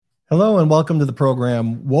Hello and welcome to the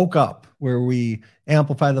program Woke Up, where we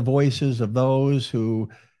amplify the voices of those who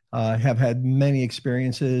have had many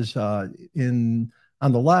experiences in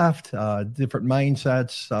on the left, different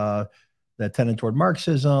mindsets that tended toward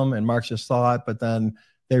Marxism and Marxist thought, but then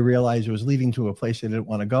they realized it was leading to a place they didn't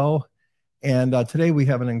want to go. And today we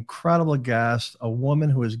have an incredible guest, a woman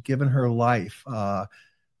who has given her life, a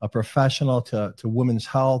professional to women's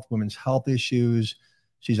health issues.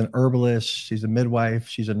 She's an herbalist. She's a midwife.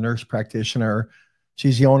 She's a nurse practitioner.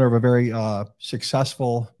 She's the owner of a very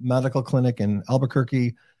successful medical clinic in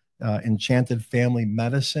Albuquerque, Enchanted Family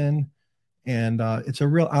Medicine. And it's a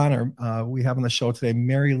real honor. We have on the show today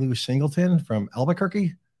Mary Lou Singleton from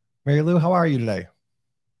Albuquerque. Mary Lou, how are you today?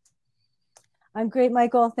 I'm great,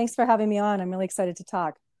 Michael. Thanks for having me on. I'm really excited to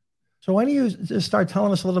talk. So why don't you just start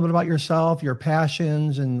telling us a little bit about yourself, your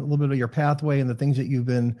passions, and a little bit of your pathway and the things that you've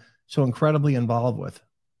been so incredibly involved with?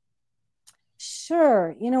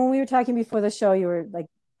 Sure. When we were talking before the show, you were like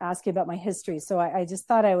asking about my history. So I just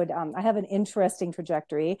thought I would, I have an interesting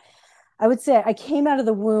trajectory. I would say I came out of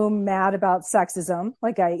the womb mad about sexism.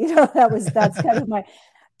 That's kind of my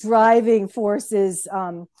driving force is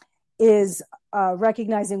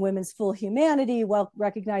recognizing women's full humanity, while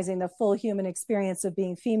recognizing the full human experience of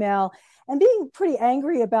being female, and being pretty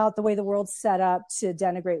angry about the way the world's set up to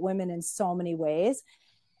denigrate women in so many ways.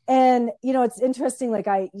 And, it's interesting,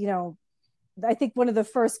 I think one of the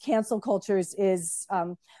first cancel cultures is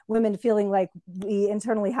women feeling like we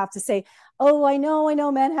internally have to say, oh, I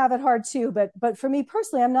know men have it hard too. But for me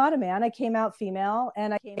personally, I'm not a man. I came out female,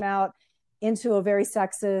 and I came out into a very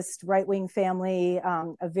sexist right-wing family,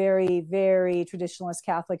 a very, very traditionalist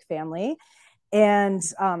Catholic family, and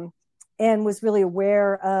was really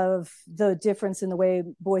aware of the difference in the way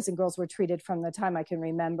boys and girls were treated from the time I can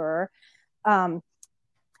remember.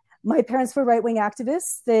 My parents were right-wing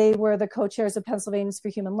activists. They were the co-chairs of Pennsylvanians for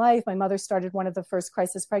Human Life. My mother started one of the first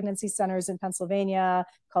crisis pregnancy centers in Pennsylvania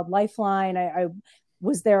called Lifeline. I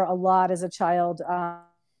was there a lot as a child,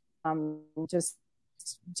 just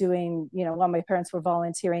doing, while my parents were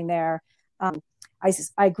volunteering there.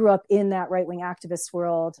 I grew up in that right-wing activist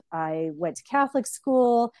world. I went to Catholic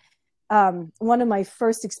school. One of my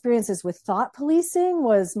first experiences with thought policing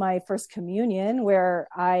was my first communion, where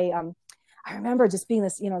I remember just being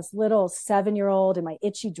this, this little 7-year-old in my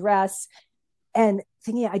itchy dress and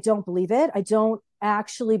thinking, I don't believe it. I don't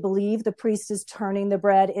actually believe the priest is turning the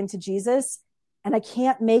bread into Jesus. And I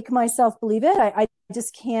can't make myself believe it. I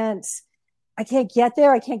just can't, I can't get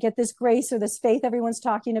there. I can't get this grace or this faith everyone's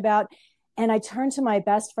talking about. And I turned to my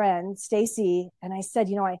best friend, Stacy, and I said,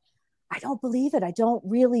 I don't believe it. I don't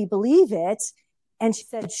really believe it. And she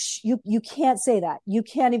said, you can't say that. You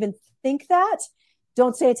can't even think that.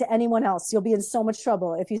 Don't say it to anyone else. You'll be in so much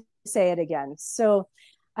trouble if you say it again. So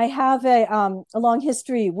I have a long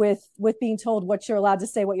history with being told what you're allowed to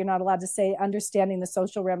say, what you're not allowed to say, understanding the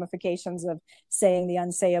social ramifications of saying the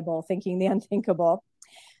unsayable, thinking the unthinkable.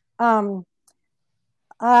 I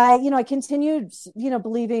continued,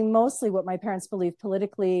 believing mostly what my parents believed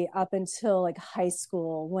politically up until high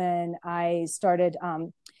school, when I started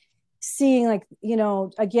seeing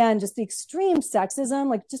again, just the extreme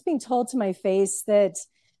sexism, just being told to my face that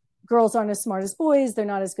girls aren't as smart as boys. They're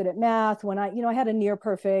not as good at math. When I had a near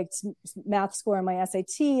perfect math score on my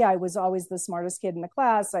SAT, I was always the smartest kid in the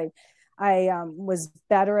class. I was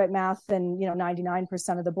better at math than,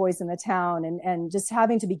 99% of the boys in the town, and just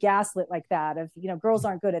having to be gaslit like that of, girls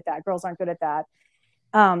aren't good at that. Girls aren't good at that.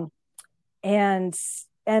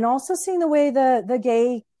 And also seeing the way the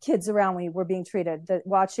gay kids around me were being treated,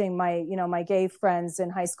 watching my gay friends in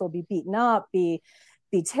high school be beaten up, be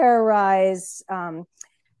terrorized.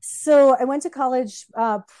 So I went to college,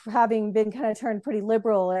 having been kind of turned pretty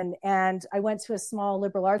liberal, and I went to a small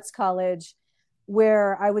liberal arts college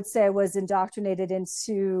where I would say I was indoctrinated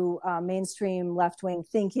into mainstream left-wing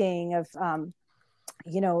thinking of,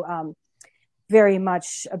 very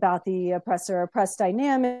much about the oppressor-oppressed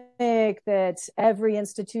dynamic, that every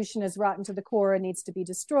institution is rotten to the core and needs to be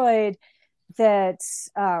destroyed, that,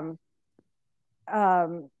 the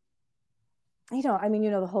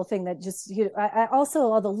whole thing that just, I also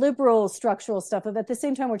all the liberal structural stuff of, at the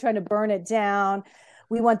same time, we're trying to burn it down.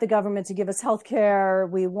 We want the government to give us healthcare.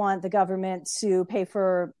 We want the government to pay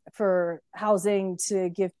for housing, to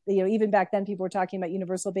give, even back then people were talking about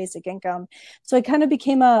universal basic income. So I kind of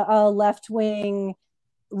became a left-wing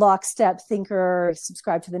lockstep thinker,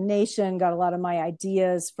 subscribed to the Nation, got a lot of my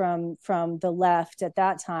ideas from the left at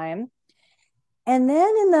that time. And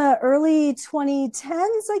then in the early 2010s,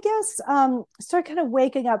 I guess, started kind of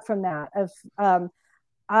waking up from that.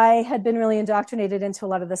 I had been really indoctrinated into a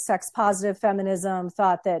lot of the sex positive feminism,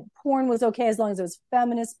 thought that porn was okay as long as it was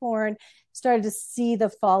feminist porn, started to see the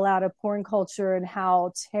fallout of porn culture and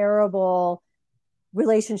how terrible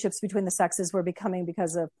relationships between the sexes were becoming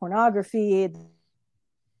because of pornography,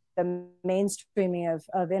 the mainstreaming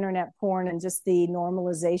of internet porn, and just the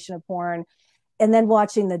normalization of porn. And then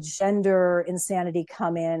watching the gender insanity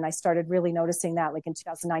come in, I started really noticing that, like in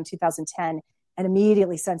 2009, 2010, and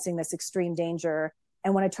immediately sensing this extreme danger.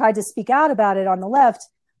 And when I tried to speak out about it on the left,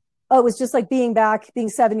 it was just like being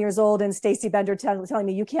 7 years old and Stacey Bender telling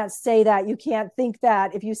me, you can't say that, you can't think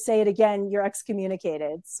that. If you say it again, you're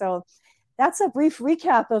excommunicated. So that's a brief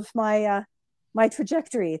recap of my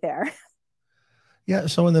trajectory there. Yeah.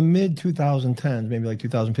 So in the mid 2010s, maybe like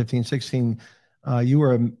 2015, 16, you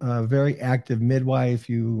were a very active midwife.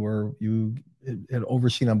 You had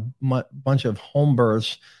overseen a bunch of home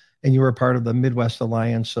births, and you were part of the Midwest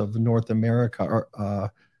Alliance of North America,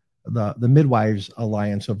 or the Midwives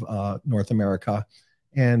Alliance of North America.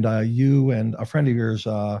 And you and a friend of yours,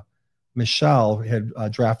 Michelle, had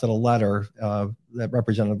drafted a letter that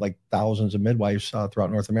represented like thousands of midwives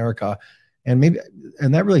throughout North America. And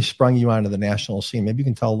that really sprung you onto the national scene. Maybe you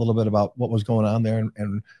can tell a little bit about what was going on there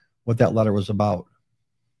and what that letter was about.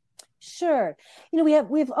 Sure.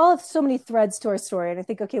 We've all have so many threads to our story. And I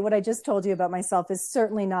think, okay, what I just told you about myself is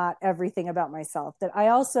certainly not everything about myself. That I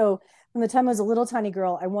also, from the time I was a little tiny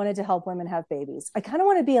girl, I wanted to help women have babies. I kind of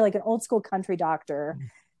want to be like an old school country doctor,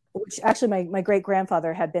 which actually my great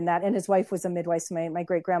grandfather had been that. And his wife was a midwife. So my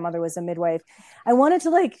great grandmother was a midwife. I wanted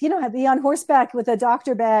to be on horseback with a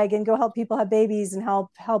doctor bag and go help people have babies and help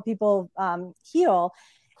people heal.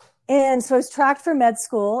 And so I was tracked for med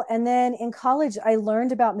school. And then in college, I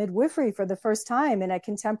learned about midwifery for the first time in a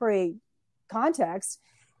contemporary context.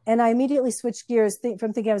 And I immediately switched gears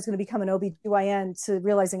from thinking I was going to become an OB/GYN to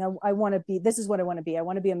realizing this is what I want to be. I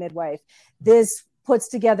want to be a midwife. This puts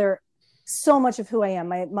together so much of who I am.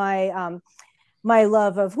 My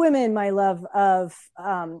love of women, my love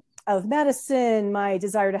of medicine, my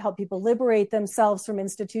desire to help people liberate themselves from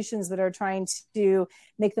institutions that are trying to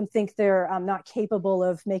make them think they're not capable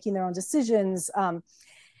of making their own decisions. I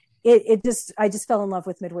just fell in love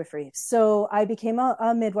with midwifery. So I became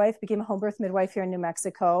a midwife, became a home birth midwife here in New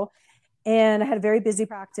Mexico. And I had a very busy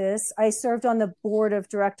practice. I served on the board of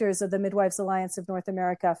directors of the Midwives Alliance of North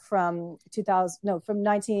America from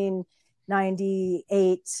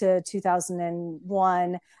 1998 to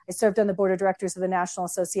 2001. I served on the board of directors of the National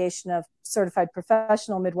Association of Certified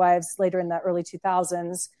Professional Midwives later in the early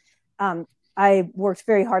 2000s. I worked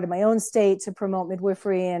very hard in my own state to promote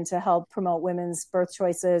midwifery and to help promote women's birth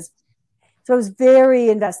choices. So I was very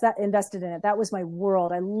invested in it. That was my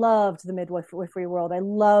world. I loved the midwifery world. I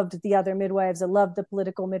loved the other midwives. I loved the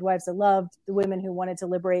political midwives. I loved the women who wanted to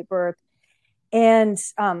liberate birth. And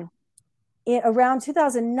around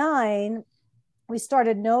 2009, we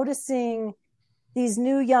started noticing these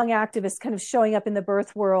new young activists kind of showing up in the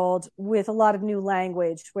birth world with a lot of new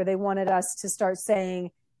language, where they wanted us to start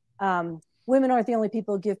saying, women aren't the only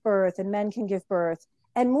people who give birth, and men can give birth.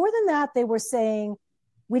 And more than that, they were saying,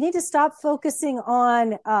 we need to stop focusing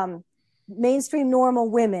on mainstream normal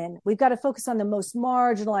women. We've got to focus on the most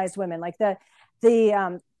marginalized women, like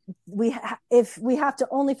if we have to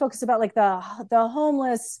only focus about like the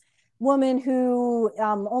homeless woman who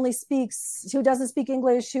doesn't speak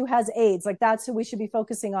English, who has AIDS, like that's who we should be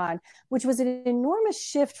focusing on, which was an enormous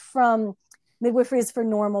shift from midwifery is for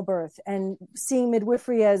normal birth, and seeing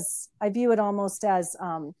midwifery as, I view it almost as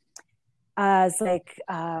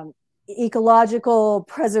ecological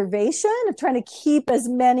preservation, of trying to keep as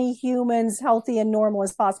many humans healthy and normal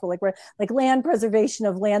as possible, like land preservation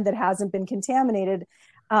of land that hasn't been contaminated.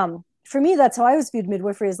 For me, that's how I always viewed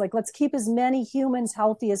midwifery, is like, let's keep as many humans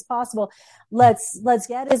healthy as possible. Let's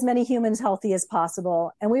get as many humans healthy as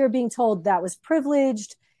possible. And we were being told that was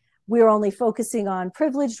privileged. We were only focusing on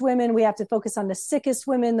privileged women. We have to focus on the sickest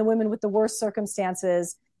women, the women with the worst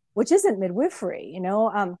circumstances, which isn't midwifery,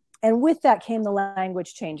 and with that came the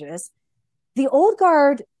language changes. The old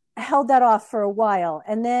guard held that off for a while.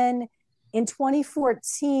 And then in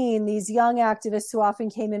 2014, these young activists who often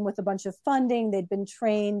came in with a bunch of funding, they'd been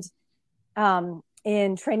trained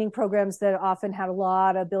in training programs that often had a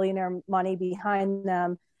lot of billionaire money behind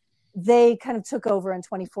them, they kind of took over in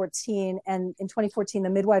 2014. And in 2014, the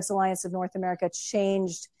Midwives Alliance of North America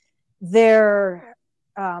changed their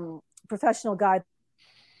professional guidelines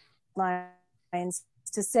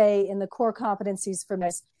to say in the core competencies for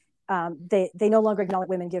this, they no longer acknowledge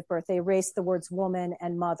women give birth. They erased the words woman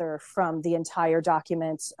and mother from the entire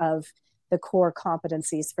document of the core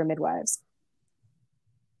competencies for midwives.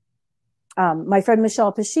 My friend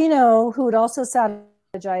Michelle Pacino, who had also sat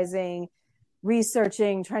strategizing,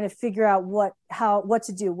 researching, trying to figure out what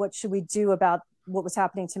to do, what should we do about what was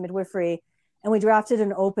happening to midwifery. And we drafted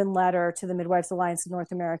an open letter to the Midwives Alliance of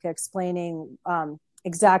North America explaining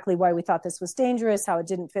exactly why we thought this was dangerous, how it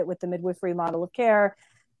didn't fit with the midwifery model of care.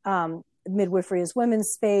 Midwifery is women's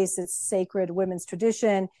space, it's sacred women's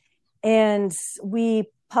tradition. And we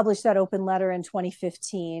published that open letter in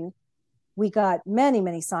 2015. We got many,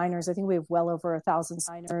 many signers. I think we have well over 1,000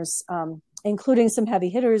 signers, including some heavy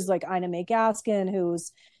hitters like Ina May Gaskin,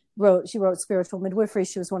 she wrote Spiritual Midwifery.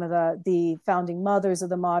 She was one of the founding mothers of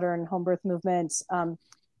the modern home birth movement.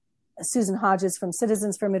 Susan Hodges from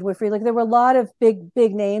Citizens for Midwifery. Like, there were a lot of big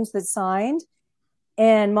names that signed,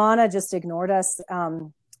 and MANA just ignored us.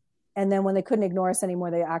 And then when they couldn't ignore us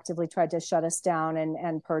anymore, they actively tried to shut us down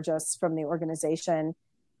and purge us from the organization.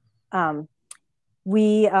 In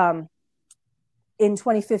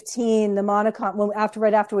 2015, the MANA,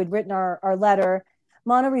 right after we'd written our letter,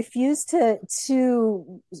 MANA refused to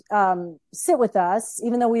sit with us,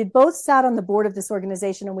 even though we had both sat on the board of this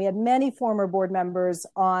organization, and we had many former board members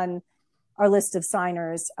on our list of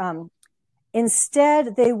signers.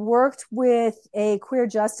 Instead, they worked with a queer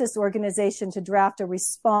justice organization to draft a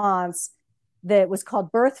response that was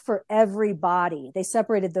called Birth for Everybody. They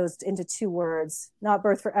separated those into two words, not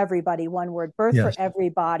birth for everybody, one word, birth for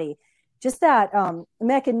everybody. Just that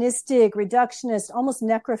mechanistic, reductionist, almost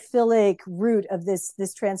necrophilic root of this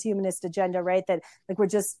transhumanist agenda, right? That like we're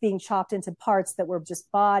just being chopped into parts that were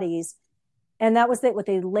just bodies. And that was what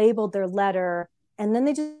they labeled their letter. And then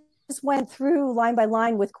they just went through line by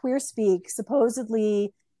line with queer speak,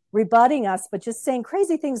 supposedly rebutting us, but just saying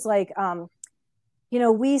crazy things like,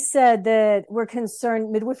 we said that we're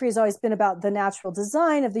concerned, midwifery has always been about the natural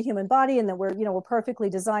design of the human body, and that we're perfectly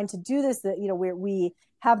designed to do this, that, we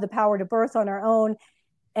have the power to birth on our own.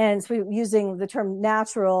 And so we're using the term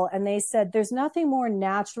natural, and they said, there's nothing more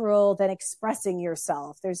natural than expressing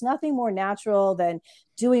yourself. There's nothing more natural than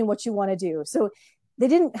doing what you want to do. So they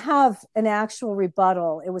didn't have an actual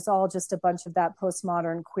rebuttal. It was all just a bunch of that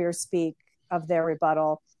postmodern queer speak of their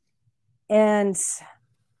rebuttal. And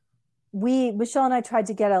Michelle and I tried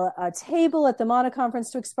to get a table at the MANA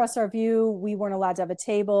conference to express our view. We weren't allowed to have a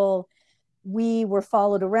table. We were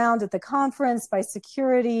followed around at the conference by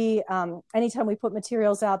security. Anytime we put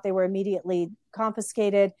materials out, they were immediately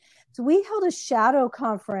confiscated. So we held a shadow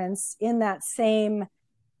conference in that same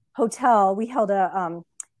hotel. We held an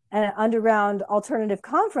underground alternative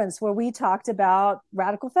conference where we talked about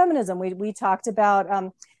radical feminism. We talked about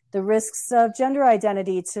the risks of gender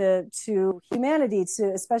identity to humanity,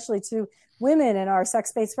 especially to women and our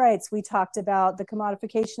sex-based rights. We talked about the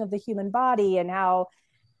commodification of the human body and how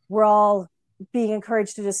we're all being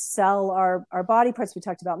encouraged to just sell our body parts. We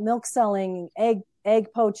talked about milk selling, egg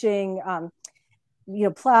poaching,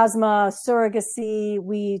 plasma, surrogacy.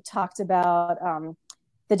 We talked about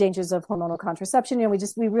the dangers of hormonal contraception.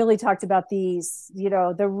 We really talked about these,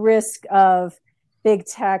 the risk of big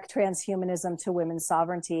tech transhumanism to women's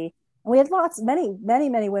sovereignty. And we had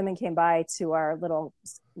many women came by to our little,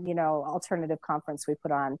 alternative conference we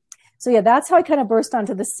put on. So yeah, that's how I kind of burst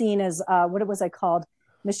onto the scene as what it was I called.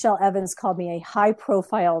 Michelle Evans called me a high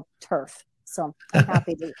profile TERF. So I'm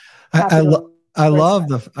happy to. I love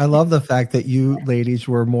the fact that you ladies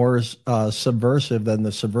were more subversive than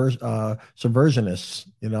the subversionists.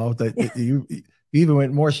 That you even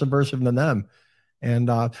went more subversive than them.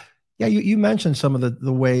 And you mentioned some of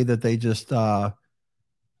the way that they just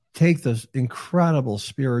take this incredible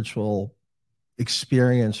spiritual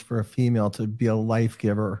experience for a female to be a life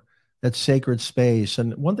giver, that sacred space.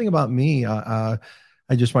 And one thing about me,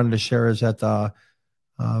 I just wanted to share is that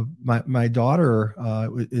my daughter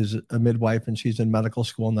is a midwife, and she's in medical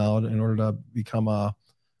school now in order to become a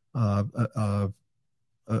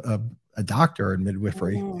doctor in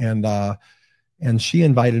midwifery. Mm-hmm. And she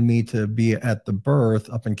invited me to be at the birth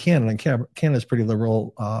up in Canada. And Canada's pretty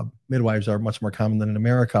liberal. Midwives are much more common than in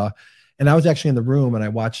America. And I was actually in the room, and I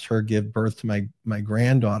watched her give birth to my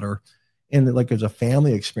granddaughter. And it was a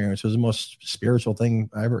family experience. It was the most spiritual thing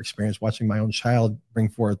I ever experienced, watching my own child bring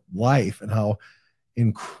forth life, and how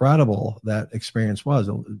incredible that experience was.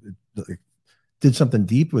 It did something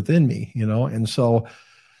deep within me, And so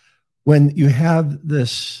when you have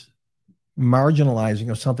this marginalizing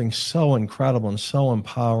of something so incredible and so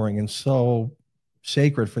empowering and so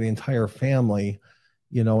sacred for the entire family,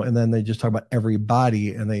 and then they just talk about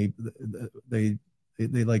everybody, and they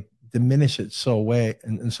like diminish it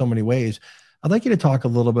in so many ways. I'd like you to talk a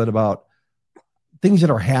little bit about things that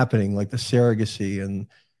are happening, like the surrogacy and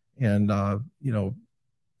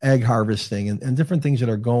egg harvesting and different things that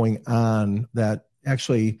are going on that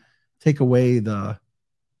actually take away the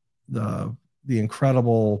the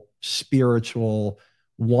incredible spiritual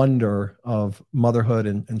wonder of motherhood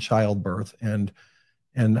and childbirth, and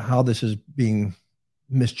how this is being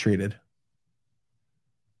mistreated.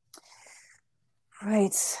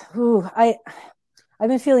 Right. Ooh, I've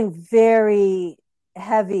been feeling very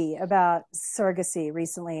heavy about surrogacy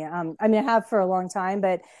recently. I mean, I have for a long time,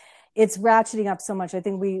 but it's ratcheting up so much. I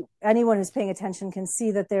think anyone who's paying attention can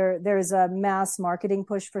see that there's a mass marketing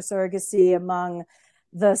push for surrogacy among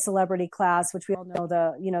the celebrity class, which we all know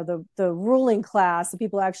the ruling class, the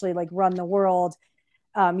people who actually like run the world,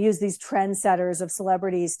 use these trendsetters of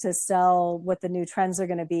celebrities to sell what the new trends are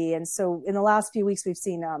going to be. And so in the last few weeks, we've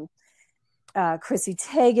seen Chrissy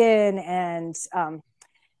Teigen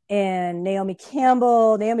and Naomi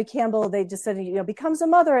Campbell. Naomi Campbell, they just said, becomes a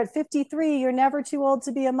mother at 53. You're never too old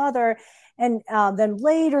to be a mother. And then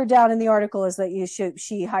later down in the article is that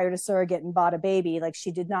she hired a surrogate and bought a baby. Like,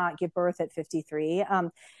 she did not give birth at 53.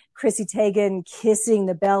 Chrissy Teigen kissing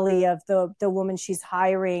the belly of the woman she's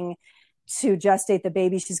hiring to gestate the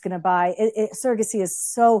baby she's going to buy. Surrogacy is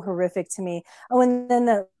so horrific to me. Oh, and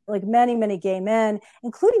then many, many gay men,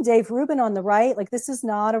 including Dave Rubin on the right. Like, this is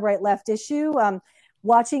not a right-left issue.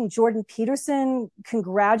 Watching Jordan Peterson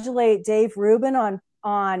congratulate Dave Rubin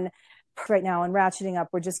on right now and ratcheting up,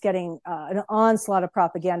 we're just getting an onslaught of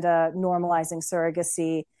propaganda normalizing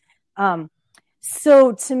surrogacy.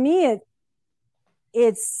 So to me,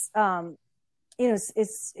 it's in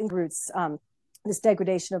roots, this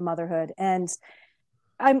degradation of motherhood. And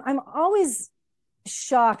I'm always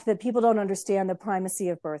shocked that people don't understand the primacy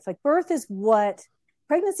of birth. Like,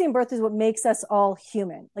 pregnancy and birth is what makes us all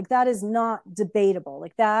human. Like, that is not debatable.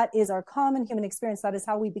 Like, that is our common human experience. That is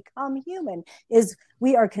how we become human, is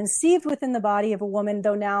we are conceived within the body of a woman,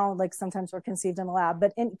 though now, like, sometimes we're conceived in a lab.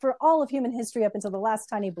 But for all of human history up until the last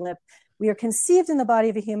tiny blip, we are conceived in the body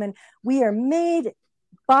of a human. We are made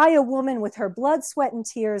by a woman with her blood, sweat, and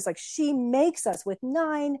tears. Like, she makes us with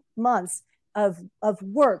 9 months of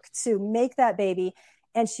work to make that baby.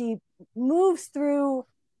 And she moves through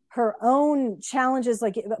her own challenges.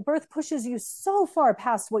 Like, birth pushes you so far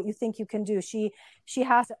past what you think you can do. She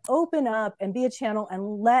has to open up and be a channel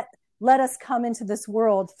and let us come into this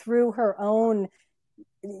world through her own,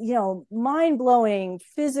 mind-blowing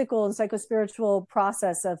physical and psychospiritual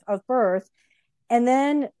process of birth. And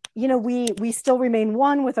then, we still remain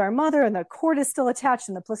one with our mother, and the cord is still attached,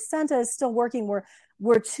 and the placenta is still working.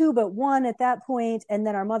 We're two but one at that point, and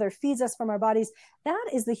then our mother feeds us from our bodies. That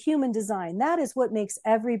is the human design. That is what makes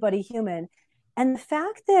everybody human. And the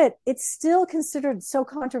fact that it's still considered so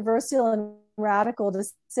controversial and radical to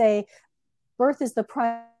say birth is the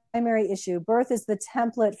primary issue, birth is the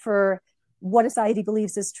template for what society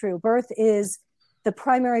believes is true, birth is the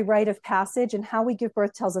primary rite of passage, and how we give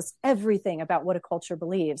birth tells us everything about what a culture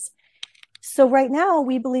believes. So right now,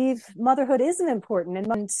 we believe motherhood isn't important,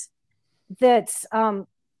 and that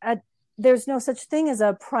there's no such thing as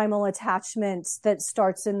a primal attachment that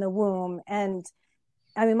starts in the womb. And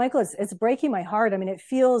I mean, Michael, it's breaking my heart. I mean, it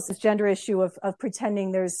feels this gender issue of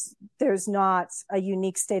pretending there's not a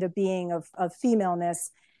unique state of being of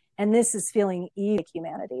femaleness, and this is feeling like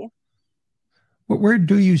humanity. Where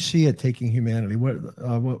do you see it taking humanity?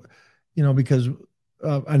 Because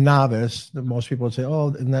a novice, most people would say, "Oh,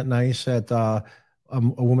 isn't that nice that a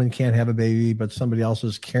woman can't have a baby, but somebody else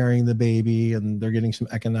is carrying the baby, and they're getting some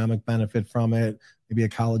economic benefit from it? Maybe a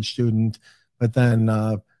college student, but then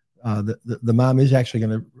the mom is actually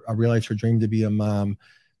going to realize her dream to be a mom."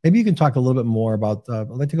 Maybe you can talk a little bit more about. I'd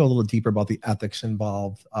like to go a little deeper about the ethics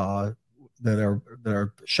involved that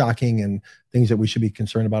are shocking and things that we should be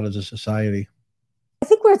concerned about as a society. I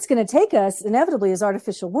think where it's going to take us inevitably is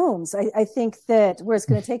artificial wombs. I think that where it's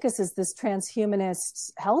going to take us is this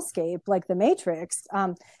transhumanist hellscape, like the Matrix,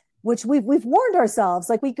 which we've warned ourselves.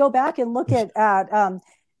 Like, we go back and look at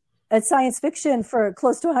science fiction for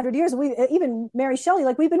close to 100 years. Even Mary Shelley,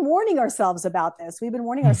 like, we've been warning ourselves about this. We've been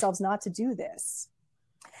warning ourselves not to do this.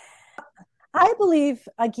 I believe,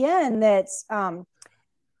 again, that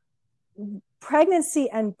pregnancy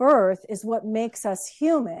and birth is what makes us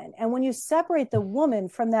human. And when you separate the woman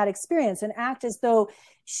from that experience and act as though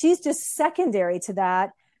she's just secondary to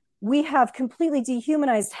that, we have completely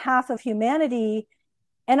dehumanized half of humanity.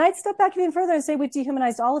 And I'd step back even further and say we've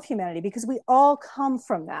dehumanized all of humanity, because we all come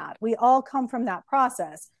from that. We all come from that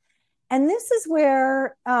process. And this is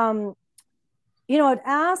where, I'd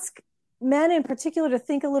ask men in particular to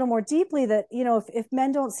think a little more deeply that, if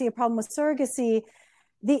men don't see a problem with surrogacy,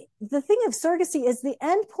 the thing of surrogacy is the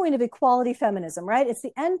end point of equality feminism, right? It's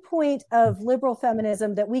the end point of liberal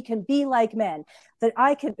feminism, that we can be like men, that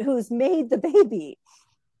who's made the baby.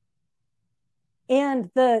 and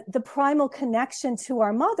the primal connection to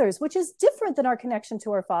our mothers, which is different than our connection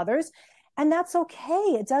to our fathers. And that's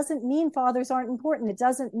okay. It doesn't mean fathers aren't important. It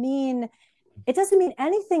doesn't mean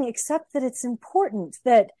anything except that it's important,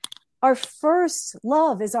 that our first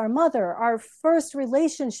love is our mother. Our first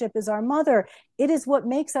relationship is our mother. It is what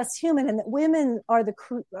makes us human, and that women are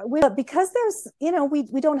because there's,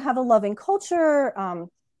 we don't have a loving culture.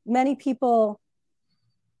 Many people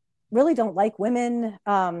really don't like women.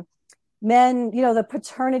 Men, the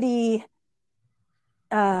paternity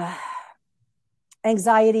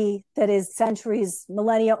anxiety that is centuries,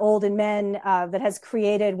 millennia old in men, that has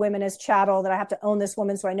created women as chattel, that I have to own this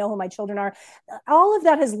woman so I know who my children are. All of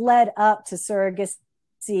that has led up to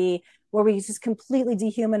surrogacy, where we just completely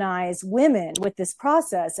dehumanize women with this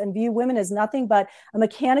process and view women as nothing but a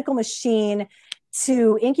mechanical machine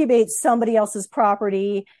to incubate somebody else's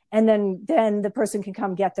property, and then the person can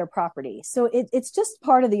come get their property. So it's just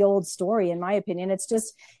part of the old story, in my opinion. It's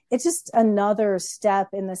just another step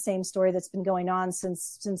in the same story that's been going on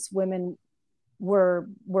since women were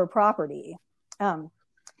property, and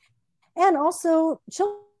also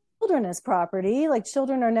children as property. Like,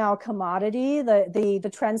 children are now a commodity.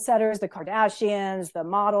 The trendsetters, the Kardashians, the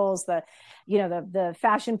models, the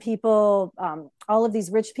fashion people, all of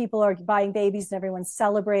these rich people are buying babies and everyone's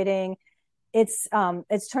celebrating. It's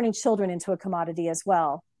turning children into a commodity as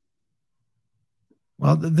well.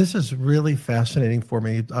 Well, this is really fascinating for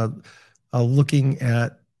me, looking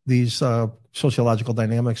at these sociological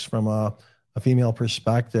dynamics from a female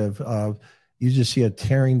perspective. You just see a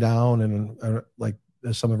tearing down and like,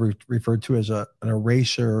 as some have referred to as an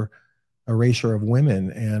erasure of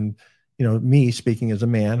women. And, me speaking as a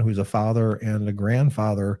man who's a father and a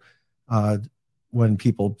grandfather, when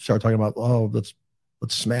people start talking about, let's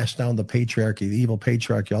smash down the patriarchy, the evil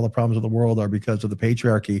patriarchy, all the problems of the world are because of the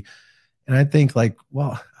patriarchy. And I think, like,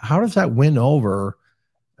 well, how does that win over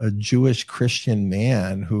a Jewish Christian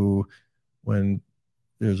man who, when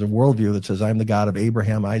there's a worldview that says, I'm the God of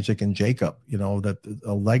Abraham, Isaac, and Jacob, that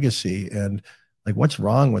a legacy, and like, what's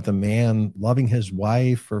wrong with a man loving his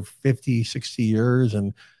wife for 50, 60 years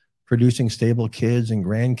and producing stable kids and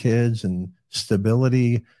grandkids and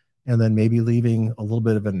stability, and then maybe leaving a little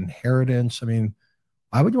bit of an inheritance? I mean,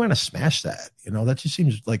 why would you want to smash that? That just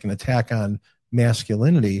seems like an attack on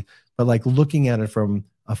masculinity. But like, looking at it from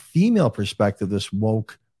a female perspective, this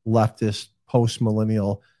woke, leftist,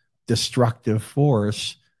 post-millennial, destructive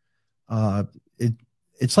force,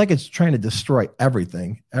 it's like it's trying to destroy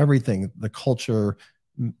everything, the culture,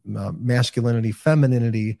 masculinity,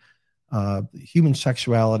 femininity, human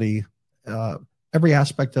sexuality, every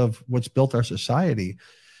aspect of what's built our society.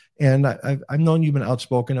 And I've known you've been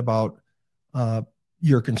outspoken about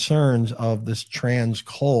your concerns of this trans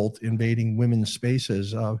cult invading women's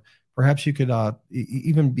spaces. Perhaps you could,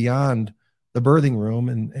 even beyond the birthing room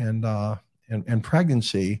and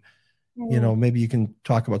pregnancy, maybe you can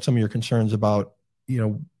talk about some of your concerns about,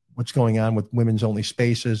 what's going on with women's only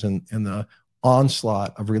spaces and the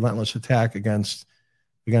onslaught of relentless attack against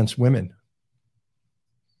women.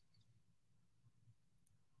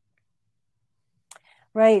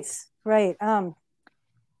 Right.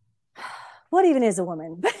 What even is a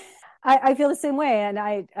woman? I feel the same way. And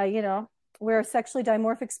we're a sexually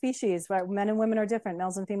dimorphic species, right? Men and women are different.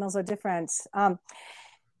 Males and females are different.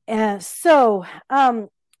 And so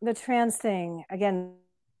the trans thing, again,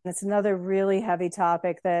 it's another really heavy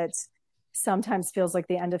topic that sometimes feels like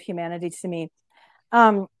the end of humanity to me.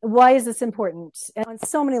 Why is this important? And on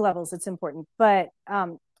so many levels, it's important. But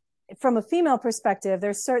from a female perspective,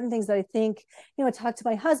 there's certain things that I think, I talk to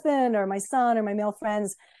my husband or my son or my male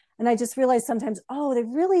friends, and I just realize sometimes, they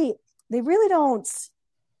really don't.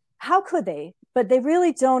 How could they? But they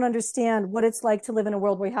really don't understand what it's like to live in a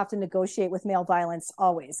world where you have to negotiate with male violence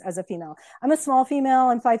always as a female. I'm a small female.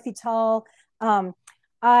 I'm 5 feet tall.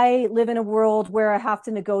 I live in a world where I have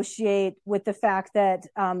to negotiate with the fact that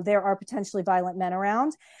there are potentially violent men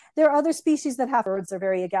around. There are other species that have birds are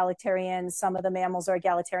very egalitarian. Some of the mammals are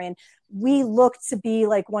egalitarian. We look to be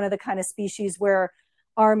like one of the kind of species where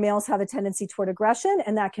our males have a tendency toward aggression,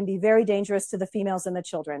 and that can be very dangerous to the females and the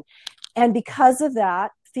children. And because of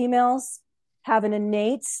that, females have an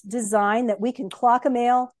innate design that we can clock a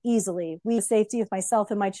male easily. We have safety of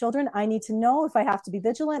myself and my children. I need to know if I have to be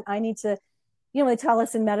vigilant. I need to, they tell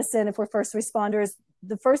us in medicine, if we're first responders,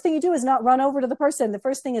 the first thing you do is not run over to the person. The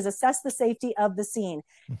first thing is assess the safety of the scene.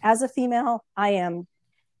 As a female, I am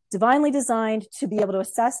divinely designed to be able to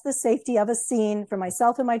assess the safety of a scene for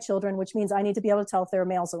myself and my children, which means I need to be able to tell if there are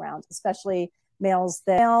males around, especially males,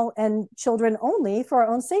 male and children only, for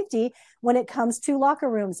our own safety when it comes to locker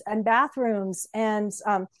rooms and bathrooms and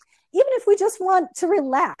even if we just want to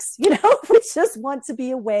relax, if we just want to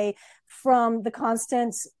be away from the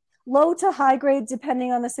constant low to high grade,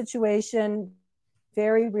 depending on the situation,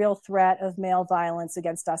 very real threat of male violence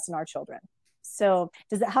against us and our children. So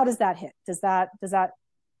how does that hit? Does that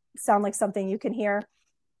sound like something you can hear?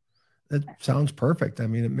 It sounds perfect. I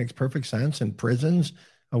mean, it makes perfect sense. In prisons,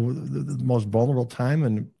 the most vulnerable time,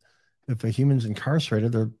 and if a human's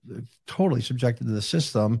incarcerated, they're totally subjected to the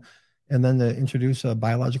system. And then to introduce a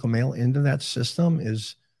biological male into that system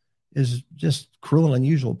is just cruel and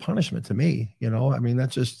unusual punishment to me. I mean,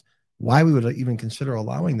 that's just why we would even consider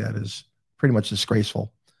allowing that is pretty much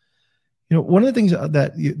disgraceful. One of the things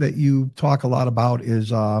that you talk a lot about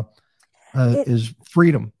is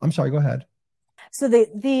freedom. I'm sorry, go ahead. So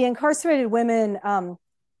the incarcerated women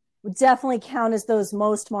would definitely count as those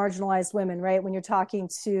most marginalized women, right? When you're talking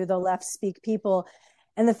to the left speak people,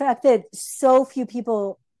 and the fact that so few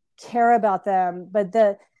people care about them, but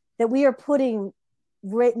that we are putting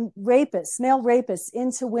male rapists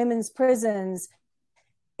into women's prisons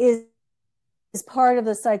is part of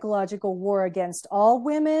the psychological war against all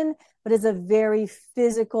women, but is a very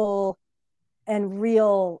physical and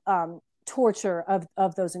real torture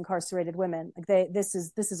of those incarcerated women. Like this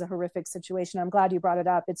is a horrific situation. I'm glad you brought it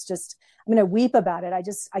up. It's just, I'm going to weep about it.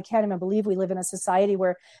 I can't even believe we live in a society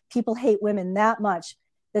where people hate women that much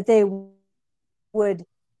that they would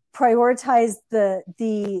prioritize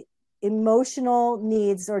the emotional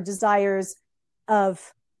needs or desires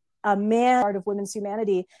of a man. Part of women's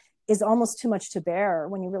humanity is almost too much to bear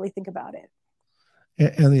when you really think about it.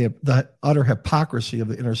 And the utter hypocrisy of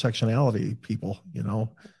the intersectionality people,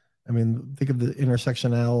 I mean, think of the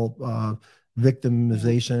intersectional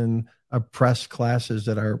victimization, oppressed classes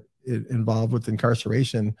that are involved with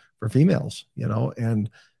incarceration for females, and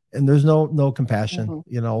there's no compassion,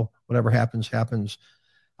 whatever happens.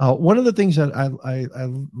 One of the things that I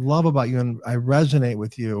love about you and I resonate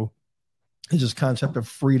with you is this concept of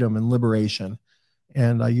freedom and liberation.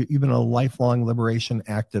 And you've been a lifelong liberation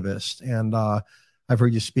activist. And I've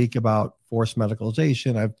heard you speak about forced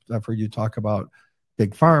medicalization. I've heard you talk about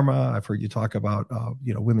big pharma. I've heard you talk about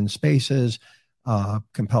women's spaces,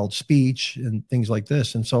 compelled speech, and things like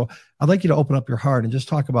this. And so I'd like you to open up your heart and just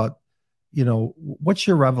talk about, what's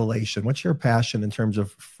your revelation? What's your passion in terms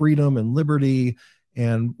of freedom and liberty?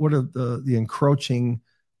 And what are the encroaching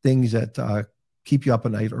things that keep you up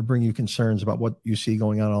at night or bring you concerns about what you see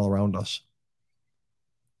going on all around us?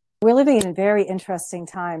 We're living in very interesting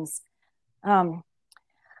times.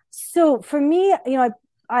 So for me,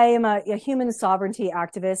 I am a human sovereignty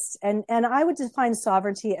activist, and I would define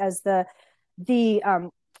sovereignty as the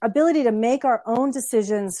ability to make our own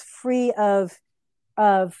decisions free of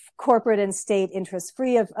corporate and state interests,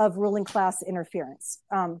 free of ruling class interference.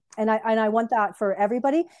 And I want that for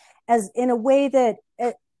everybody, as in a way that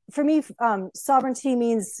for me, sovereignty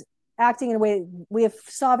means acting in a way we have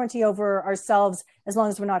sovereignty over ourselves as long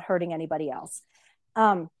as we're not hurting anybody else.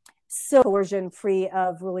 So coercion, free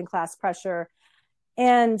of ruling class pressure.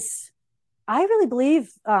 And I really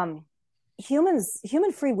believe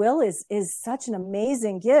human free will is such an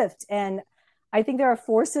amazing gift. And I think there are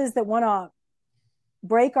forces that want to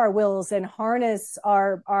break our wills and harness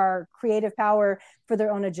our creative power for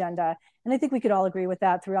their own agenda. And I think we could all agree with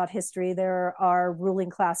that throughout history. There are ruling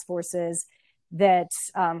class forces that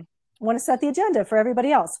want to set the agenda for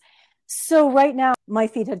everybody else. So right now, my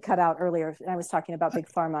feet had cut out earlier. I was talking about big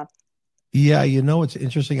pharma. Yeah, it's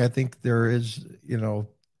interesting. I think there is,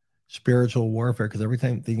 spiritual warfare, because every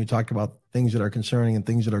time you talk about things that are concerning and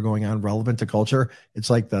things that are going on relevant to culture, it's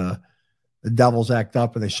like the devils act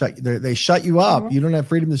up and they shut you up. Mm-hmm. You don't have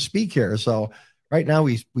freedom to speak here. So right now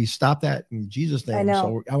we stop that in Jesus' name. I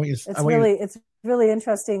know. So it's really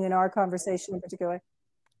interesting in our conversation in particular.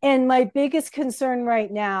 And my biggest concern right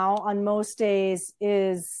now on most days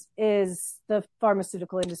is the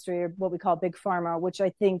pharmaceutical industry, or what we call big pharma, which I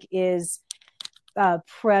think is a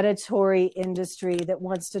predatory industry that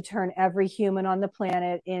wants to turn every human on the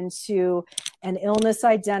planet into an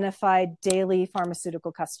illness-identified daily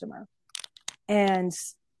pharmaceutical customer. And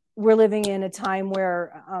we're living in a time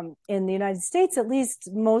where in the United States, at least,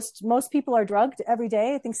 most people are drugged every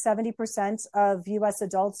day. I think 70% of U.S.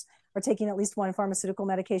 adults are taking at least one pharmaceutical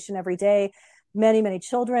medication every day. Many, many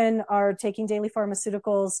children are taking daily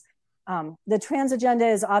pharmaceuticals. The trans agenda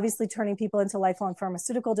is obviously turning people into lifelong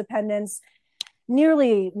pharmaceutical dependence.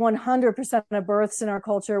 Nearly 100% of births in our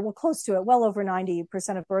culture, well, close to it, well over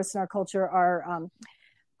 90% of births in our culture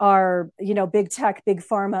are big tech, big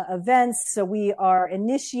pharma events. So we are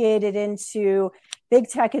initiated into big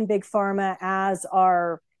tech and big pharma as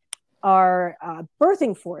our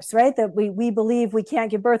birthing force, right? That we believe we can't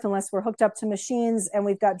give birth unless we're hooked up to machines and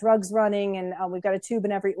we've got drugs running and we've got a tube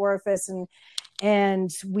in every orifice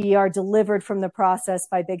and we are delivered from the process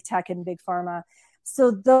by big tech and big pharma.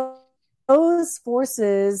 So those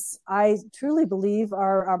forces, I truly believe,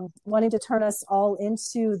 are wanting to turn us all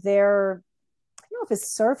into their, I don't know if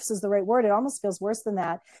it's serfs is the right word. It almost feels worse than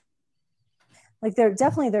that. Like they're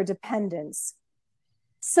definitely their dependents.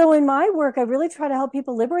 So in my work, I really try to help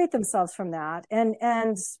people liberate themselves from that.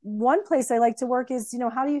 And one place I like to work is,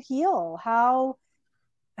 how do you heal? How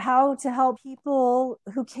to help people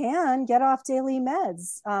who can get off daily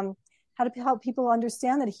meds? How to help people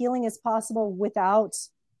understand that healing is possible without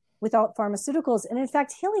pharmaceuticals. And in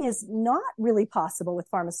fact, healing is not really possible with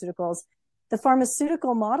pharmaceuticals. The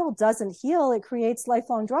pharmaceutical model doesn't heal. It creates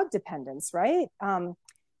lifelong drug dependence, right?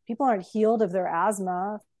 People aren't healed of their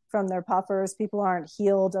asthma from their puffers. People aren't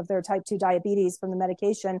healed of their type 2 diabetes from the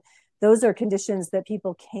medication. Those are conditions that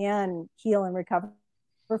people can heal and recover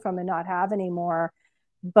from and not have anymore.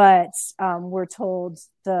 But we're told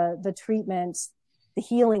the treatment, the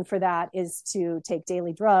healing for that is to take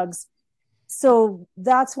daily drugs. So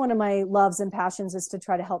that's one of my loves and passions, is to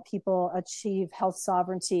try to help people achieve health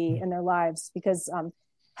sovereignty in their lives, because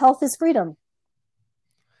health is freedom.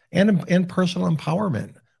 And personal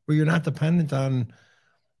empowerment, where you're not dependent on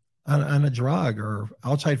a drug or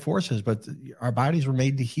outside forces, but our bodies were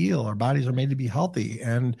made to heal. Our bodies are made to be healthy.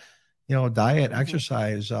 And, diet,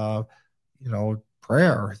 exercise,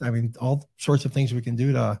 prayer. I mean, all sorts of things we can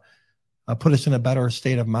do to put us in a better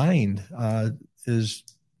state of mind.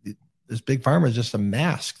 This big pharma is just a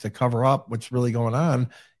mask to cover up what's really going on,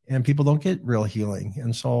 and people don't get real healing.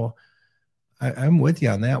 And so I'm with you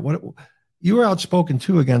on that. You were outspoken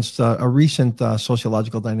too against a recent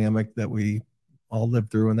sociological dynamic that we all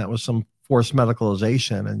lived through, and that was some forced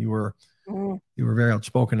medicalization. And you were very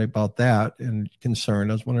outspoken about that and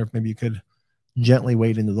concerned. I was wondering if maybe you could gently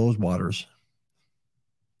wade into those waters.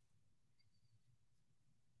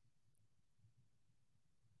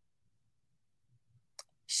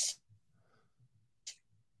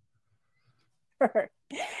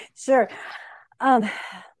 Sure.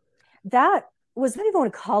 That was, I don't even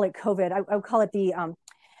want to call it COVID. I would call it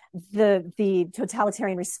the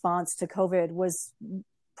totalitarian response to COVID was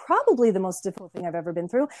probably the most difficult thing I've ever been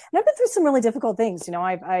through. And I've been through some really difficult things.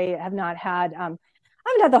 I have not had, I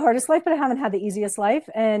haven't had the hardest life, but I haven't had the easiest life.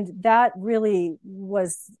 And that really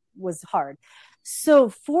was hard. So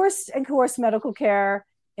forced and coerced medical care,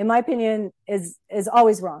 in my opinion, is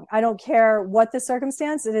always wrong. I don't care what the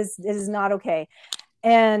circumstance, it is not okay.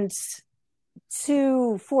 And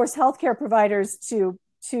to force healthcare providers to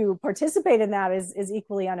participate in that is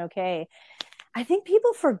equally unokay. I think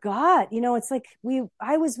people forgot, it's like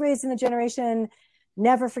I was raised in the generation,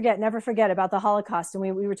 never forget about the Holocaust. And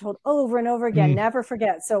we were told over and over again, never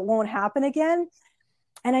forget, so it won't happen again.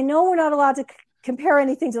 And I know we're not allowed to compare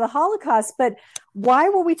anything to the Holocaust, but why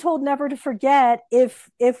were we told never to forget if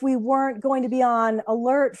we weren't going to be on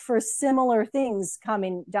alert for similar things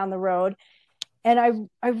coming down the road? And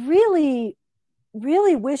I really,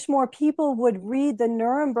 really wish more people would read the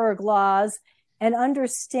Nuremberg laws and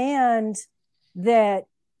understand that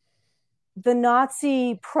the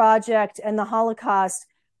Nazi project and the Holocaust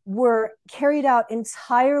were carried out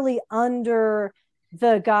entirely under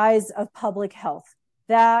the guise of public health.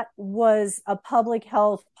 That was a public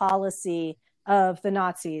health policy of the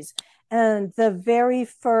Nazis. And the very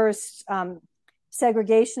first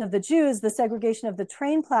segregation of the Jews, the segregation of the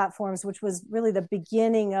train platforms, which was really the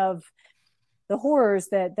beginning of the horrors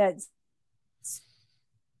that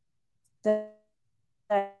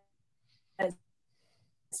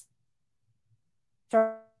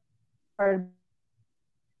started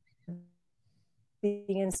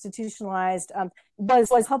being institutionalized,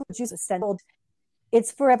 was public Jews assembled.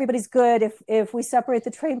 It's for everybody's good if we separate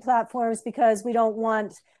the train platforms, because we don't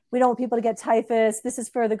want people to get typhus. This is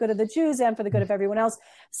for the good of the Jews and for the good of everyone else.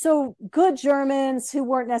 So good Germans who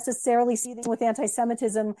weren't necessarily seething with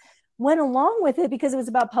anti-Semitism went along with it because it was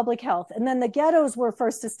about public health. And then the ghettos were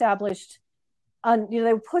first established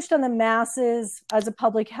they were pushed on the masses as a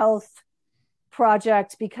public health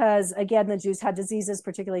project because, again, the Jews had diseases,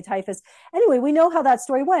 particularly typhus. Anyway, we know how that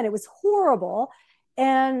story went. It was horrible.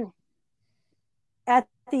 And at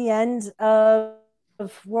the end of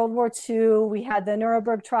World War II, we had the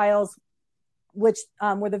Nuremberg trials, which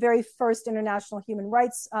were the very first international human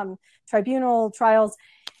rights tribunal trials.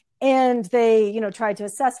 And they, tried to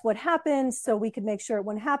assess what happened so we could make sure it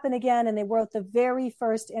wouldn't happen again. And they wrote the very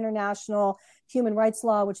first international human rights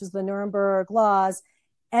law, which is the Nuremberg laws.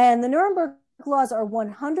 And the Nuremberg laws are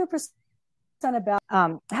 100% about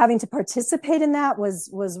having to participate in that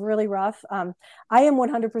was really rough. I am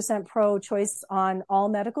 100% pro-choice on all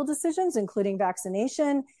medical decisions, including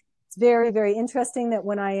vaccination. It's very, very interesting that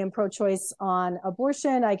when I am pro-choice on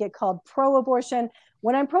abortion, I get called pro-abortion.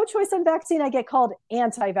 When I'm pro-choice on vaccine, I get called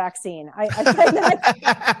anti-vaccine. I find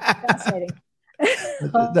that fascinating.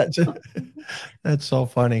 That's so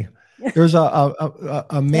funny. There's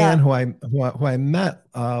a man who I met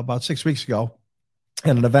about 6 weeks ago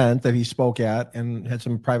at an event that he spoke at, and had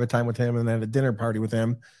some private time with him, and then a dinner party with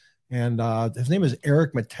him. And his name is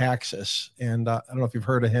Eric Metaxas, and I don't know if you've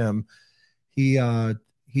heard of him.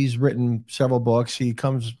 He's written several books. He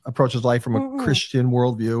approaches life from a Christian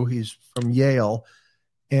worldview. He's from Yale,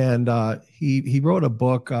 and he wrote a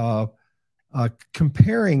book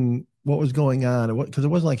comparing what was going on, because it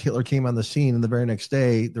wasn't like Hitler came on the scene and the very next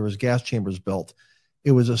day there was gas chambers built.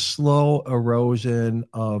 It was a slow erosion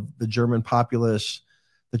of the German populace,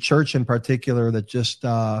 the church in particular, that just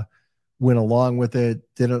went along with it,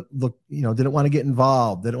 didn't want to get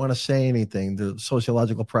involved, didn't want to say anything, the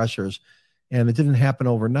sociological pressures. And it didn't happen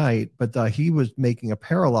overnight, but he was making a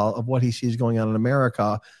parallel of what he sees going on in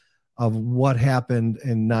America, of what happened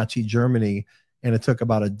in Nazi Germany. And it took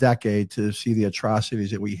about a decade to see the atrocities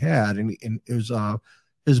that we had. And it was,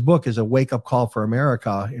 his book is a wake-up call for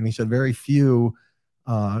America. And he said very few,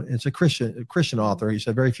 it's a Christian author. He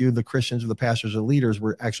said very few of the Christians or the pastors or leaders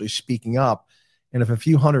were actually speaking up. And if a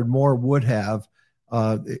few hundred more would have,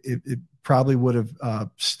 it probably would have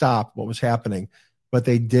stopped what was happening, but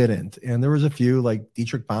they didn't. And there was a few like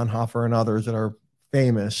Dietrich Bonhoeffer and others that are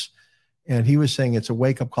famous. And he was saying it's a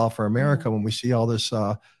wake-up call for America when we see all this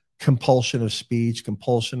compulsion of speech,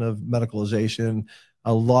 compulsion of medicalization,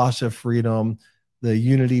 a loss of freedom, the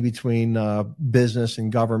unity between business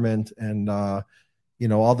and government, and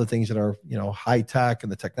all the things that are high tech,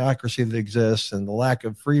 and the technocracy that exists, and the lack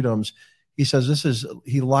of freedoms. He says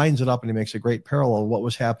he lines it up, and he makes a great parallel of what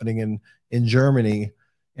was happening in Germany.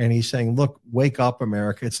 And he's saying, look, wake up,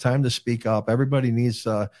 America. It's time to speak up. Everybody needs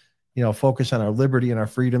to focus on our liberty and our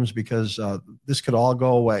freedoms, because this could all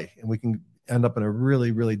go away, and we can end up in a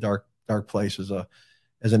really, really dark place as a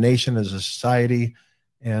nation, as a society.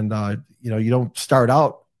 And you don't start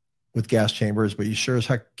out with gas chambers, but you sure as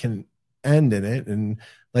heck can end in it. And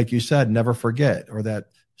like you said, never forget, or that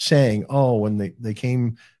saying, when they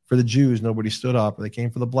came for the Jews, nobody stood up, or they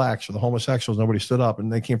came for the blacks or the homosexuals, nobody stood up,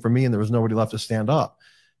 and they came for me and there was nobody left to stand up.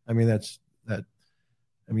 I mean,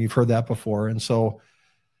 you've heard that before. And so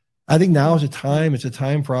I think now is it's a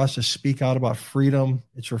time for us to speak out about freedom.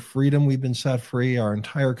 It's for freedom we've been set free. Our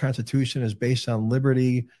entire Constitution is based on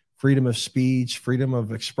liberty, freedom of speech, freedom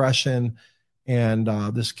of expression, and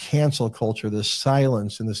this cancel culture, this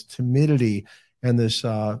silence and this timidity, and this,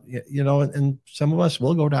 and some of us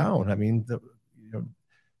will go down. I mean,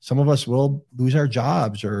 some of us will lose our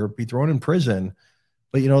jobs or be thrown in prison.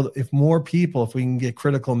 But, if we can get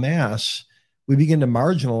critical mass, we begin to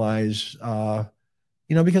marginalize,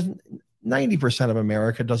 because 90% of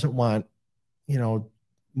America doesn't want,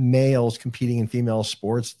 males competing in female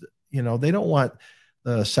sports. They don't want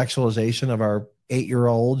the sexualization of our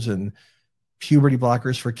 8-year-olds and puberty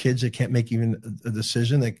blockers for kids that can't make even a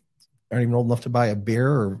decision. They aren't even old enough to buy a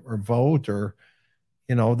beer or vote, or,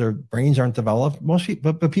 their brains aren't developed. Most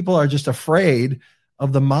people, but people are just afraid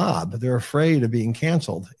of the mob. They're afraid of being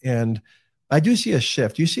canceled. And I do see a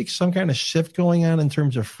shift. Do you see some kind of shift going on in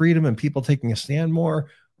terms of freedom and people taking a stand more?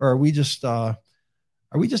 Or are we just a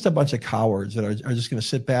bunch of cowards that are just going to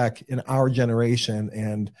sit back in our generation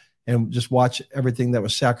and just watch everything that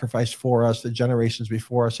was sacrificed for us, the generations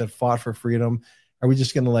before us that fought for freedom? Are we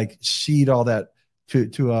just going to cede all that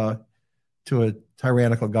to a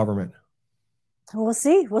tyrannical government? We'll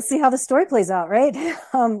see. We'll see how the story plays out, right?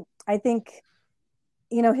 I think,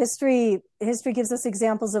 history gives us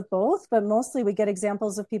examples of both, but mostly we get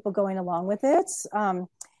examples of people going along with it. It's an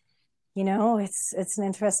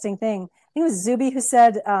interesting thing. I think it was Zuby who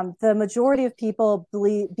said the majority of people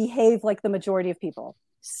behave like the majority of people.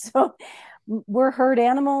 So we're herd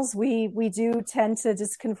animals. We do tend to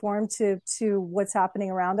just conform to what's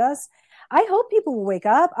happening around us. I hope people will wake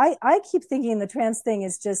up. I keep thinking the trans thing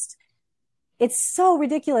is just, it's so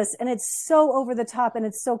ridiculous, and it's so over the top, and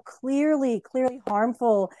it's so clearly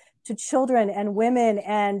harmful to children and women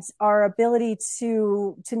and our ability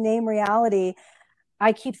to name reality.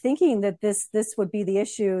 I keep thinking that this would be the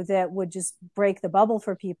issue that would just break the bubble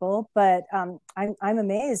for people. But I'm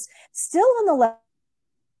amazed. Still on the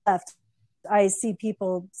left, I see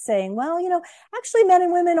people saying, well, actually men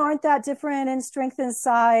and women aren't that different in strength and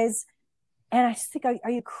size. And I just think,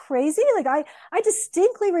 are you crazy? I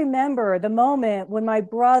distinctly remember the moment when my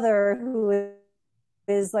brother, who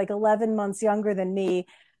is like 11 months younger than me,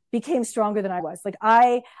 became stronger than I was. Like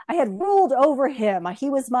I had ruled over him. He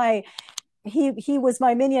was my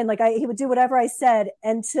minion. Like he would do whatever I said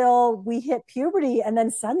until we hit puberty. And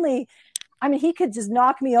then suddenly, I mean, he could just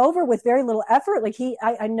knock me over with very little effort. Like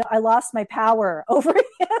I know I lost my power over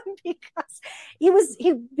him because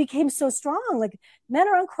he became so strong. Like men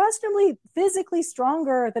are unquestionably physically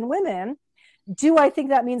stronger than women. Do I think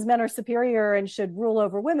that means men are superior and should rule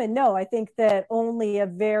over women? No, I think that only a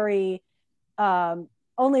very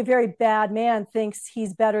bad man thinks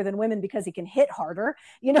he's better than women because he can hit harder.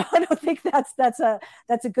 I don't think that's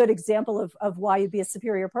a good example of why you'd be a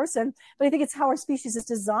superior person. But I think it's how our species is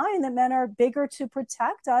designed, that men are bigger to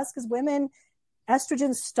protect us, because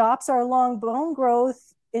estrogen stops our long bone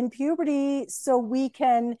growth in puberty so we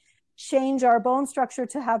can change our bone structure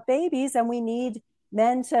to have babies, and we need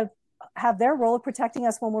men to have their role of protecting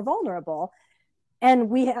us when we're vulnerable. And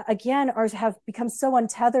we, again, have become so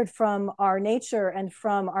untethered from our nature and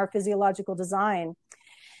from our physiological design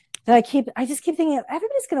that I just keep thinking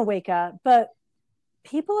everybody's going to wake up, but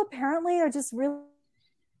people apparently are just really,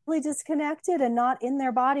 really disconnected and not in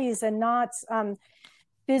their bodies and not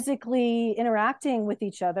physically interacting with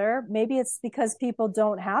each other. Maybe it's because people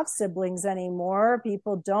don't have siblings anymore.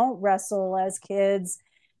 People don't wrestle as kids.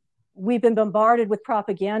 We've been bombarded with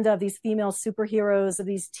propaganda of these female superheroes, of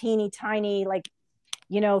these teeny tiny,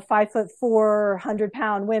 5'4",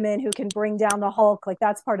 100-pound women who can bring down the Hulk. Like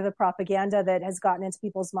that's part of the propaganda that has gotten into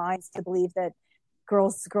people's minds to believe that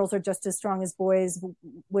girls are just as strong as boys,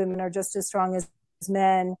 women are just as strong as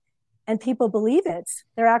men. And people believe it.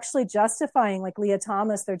 They're actually justifying, like Leah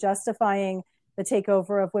Thomas, they're justifying the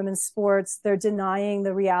takeover of women's sports. They're denying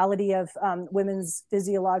the reality of women's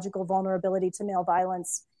physiological vulnerability to male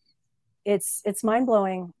violence. It's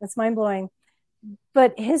mind-blowing. It's mind-blowing.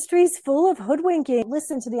 But history's full of hoodwinking.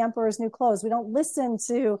 Listen to The Emperor's New Clothes. We don't listen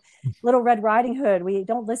to Little Red Riding Hood. We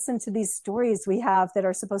don't listen to these stories we have that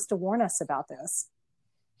are supposed to warn us about this.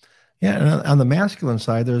 Yeah, and on the masculine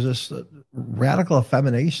side, there's this radical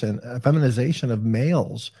feminization of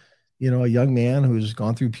males. A young man who's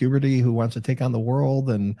gone through puberty, who wants to take on the world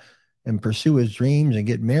and pursue his dreams and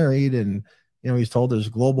get married. And, he's told there's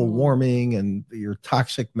global warming and your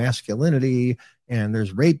toxic masculinity, and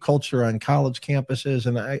there's rape culture on college campuses.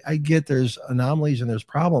 And I get there's anomalies and there's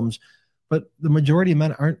problems, but the majority of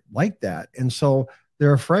men aren't like that. And so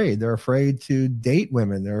they're afraid. They're afraid to date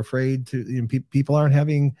women. They're afraid to, people aren't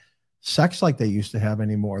having sex like they used to have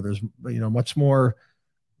anymore. There's, much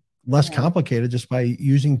less complicated just by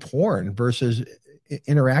using porn versus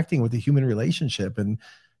interacting with the human relationship. And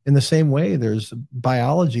in the same way, there's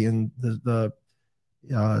biology and the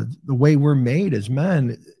way we're made as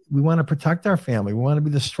men. We want to protect our family. We want to be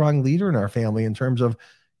the strong leader in our family in terms of,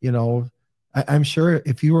 I'm sure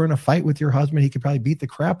if you were in a fight with your husband, he could probably beat the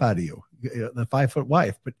crap out of you, the 5-foot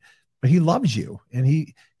wife, but he loves you and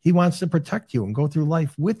he wants to protect you and go through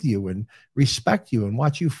life with you and respect you and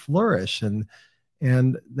watch you flourish. And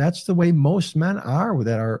that's the way most men are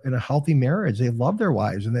that are in a healthy marriage. They love their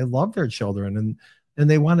wives and they love their children and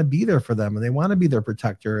they want to be there for them and they want to be their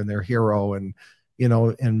protector and their hero and,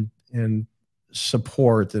 and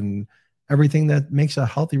support and everything that makes a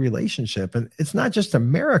healthy relationship. And it's not just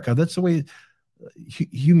America. That's the way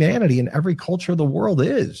humanity in every culture of the world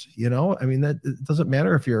is, I mean, that it doesn't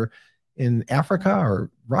matter if you're in Africa or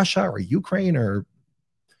Russia or Ukraine or,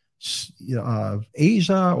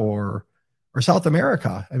 Asia or South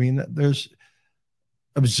America. I mean, there's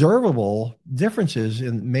observable differences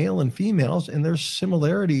in male and females, and there's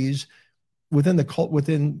similarities within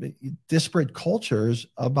disparate cultures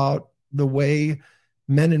about the way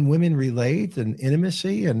men and women relate and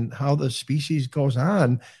intimacy and how the species goes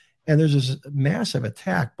on. And there's this massive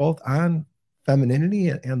attack both on femininity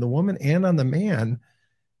and the woman and on the man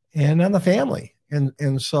and on the family.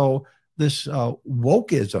 And so this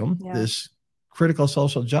wokeism, this critical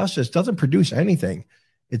social justice doesn't produce anything.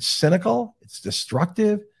 It's cynical, it's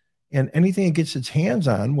destructive, and anything it gets its hands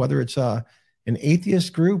on, whether it's an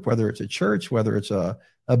atheist group, whether it's a church, whether it's a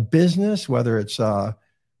business, whether it's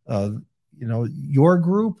your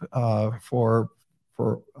group for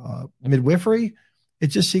midwifery, it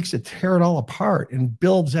just seeks to tear it all apart and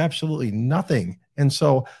builds absolutely nothing. And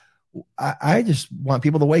so I just want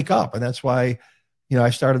people to wake up, and that's why I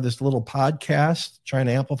started this little podcast trying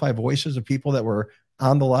to amplify voices of people that were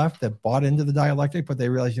on the left that bought into the dialectic, but they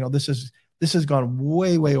realized, this has gone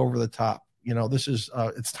way, way over the top.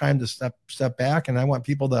 It's time to step back. And I want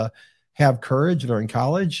people to have courage that are in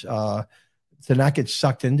college, to not get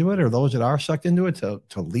sucked into it, or those that are sucked into it to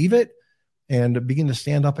leave it and to begin to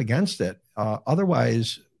stand up against it.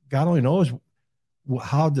 Otherwise, God only knows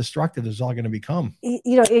how destructive is all going to become.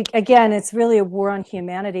 Again, it's really a war on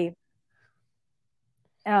humanity.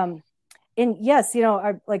 And yes,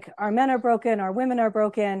 our men are broken, our women are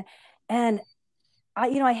broken. And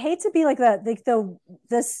I hate to be like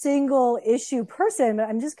the single issue person, but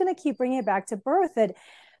I'm just going to keep bringing it back to birth. That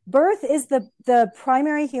birth is the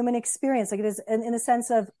primary human experience. Like it is in the sense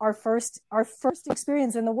of our first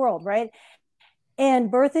experience in the world, right?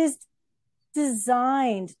 And birth is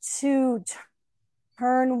designed to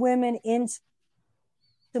turn women into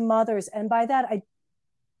mothers. And by that, I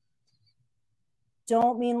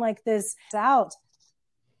don't mean like this out.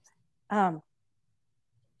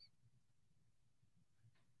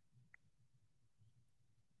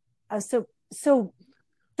 So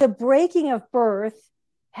the breaking of birth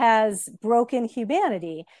has broken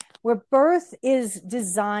humanity, where birth is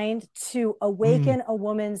designed to awaken a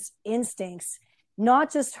woman's instincts,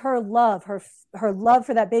 not just her love for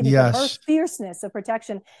that baby, yes. but her fierceness of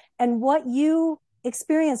protection. And what you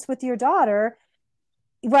experienced with your daughter,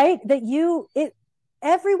 right?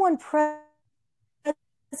 Everyone present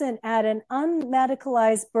at an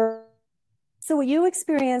unmedicalized birth. So what you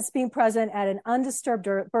experienced being present at an undisturbed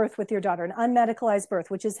birth with your daughter, an unmedicalized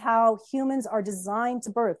birth, which is how humans are designed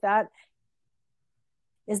to birth. That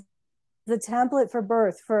is the template for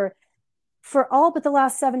birth for all but the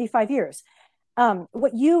last 75 years.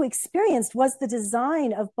 What you experienced was the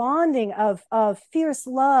design of bonding, of fierce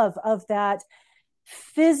love, of that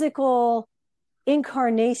physical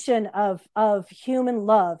incarnation of human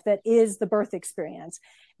love that is the birth experience.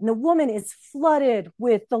 And the woman is flooded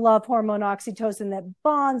with the love hormone oxytocin that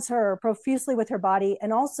bonds her profusely with her body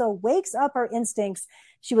and also wakes up her instincts.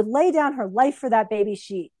 She would lay down her life for that baby.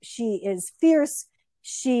 She is fierce.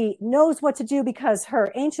 She knows what to do because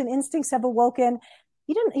her ancient instincts have awoken.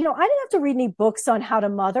 I didn't have to read any books on how to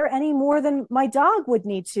mother any more than my dog would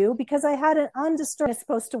need to, because I had an undisturbed, it's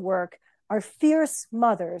supposed to work, are fierce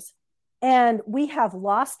mothers. And we have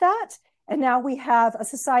lost that. And now we have a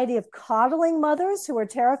society of coddling mothers who are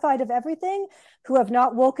terrified of everything, who have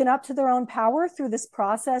not woken up to their own power through this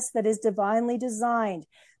process that is divinely designed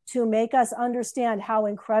to make us understand how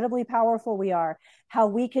incredibly powerful we are, how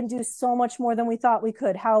we can do so much more than we thought we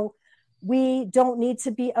could, how we don't need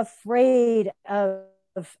to be afraid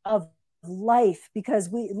of life, because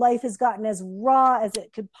life has gotten as raw as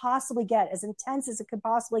it could possibly get, as intense as it could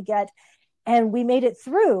possibly get. And we made it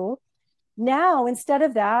through. Now, instead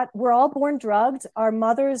of that, we're all born drugged. Our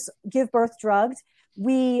mothers give birth drugged.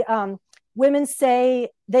 Women say,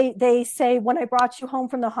 they say, when I brought you home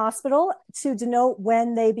from the hospital, to denote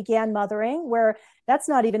when they began mothering, where that's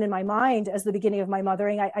not even in my mind as the beginning of my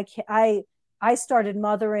mothering. I started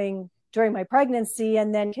mothering during my pregnancy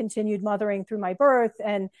and then continued mothering through my birth.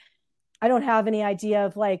 And I don't have any idea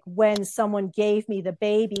of like when someone gave me the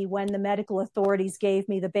baby, when the medical authorities gave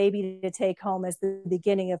me the baby to take home as the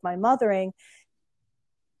beginning of my mothering.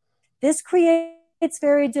 This creates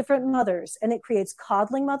very different mothers, and it creates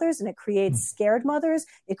coddling mothers, and it creates scared mothers.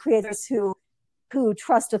 It creates who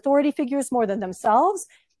trust authority figures more than themselves.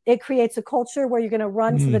 It creates a culture where you're going to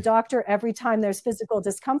run to the doctor every time there's physical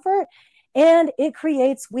discomfort. And it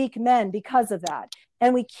creates weak men because of that.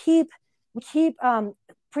 And we keep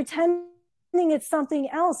pretending it's something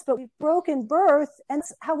else, but we've broken birth, and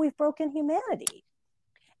that's how we've broken humanity.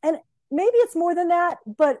 And maybe it's more than that,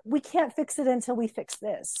 but we can't fix it until we fix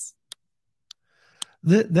this.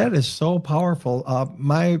 That is so powerful.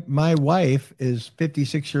 My wife is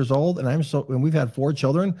 56 years old, and we've had 4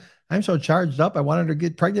 children. I'm so charged up. I wanted to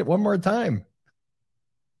get pregnant one more time.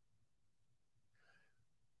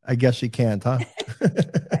 I guess she can't, huh?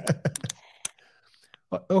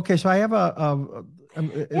 Okay, so I have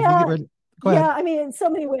if we get ready, go ahead. Yeah, I mean, in so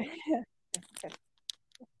many ways.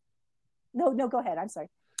 No, go ahead. I'm sorry.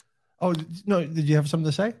 Oh, no, did you have something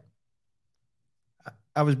to say?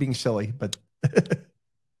 I was being silly, but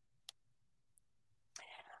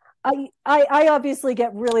I obviously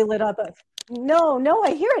get really lit up. No,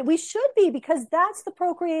 I hear it. We should be, because that's the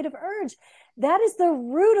procreative urge. That is the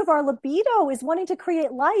root of our libido, is wanting to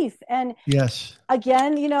create life. And yes,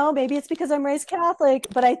 again, maybe it's because I'm raised Catholic,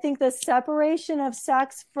 but I think the separation of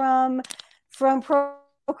sex from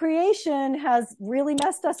procreation has really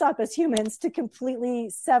messed us up as humans, to completely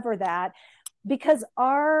sever that, because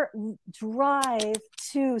our drive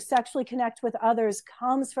to sexually connect with others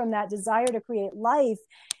comes from that desire to create life.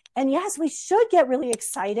 And yes, we should get really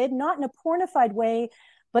excited, not in a pornified way,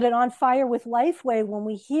 but an on fire with life way when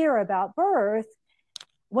we hear about birth.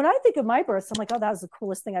 When I think of my births, I'm like, oh, that was the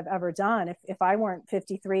coolest thing I've ever done. If I weren't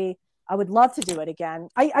 53 I would love to do it again.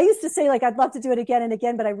 I used to say like, I'd love to do it again and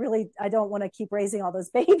again, but I don't want to keep raising all those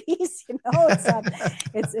babies.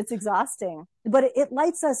 It's exhausting, but it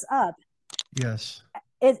lights us up. Yes.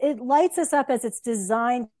 It lights us up as it's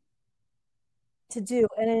designed to do.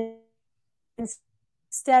 And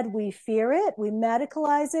instead we fear it, we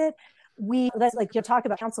medicalize it. That's like, you talk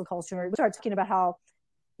about cancel culture. We start talking about how,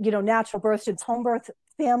 natural birth home birth,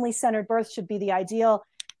 family-centered birth should be the ideal.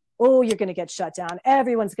 Oh, you're going to get shut down.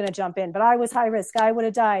 Everyone's going to jump in. But I was high risk. I would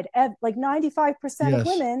have died. Like 95% of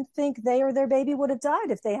women think they or their baby would have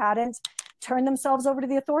died if they hadn't turned themselves over to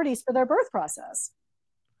the authorities for their birth process.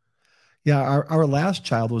 Yeah, our last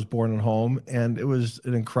child was born at home, and it was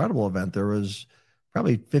an incredible event. There was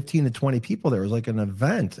probably 15 to 20 people there. It was like an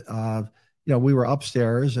event. We were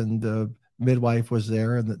upstairs, and the midwife was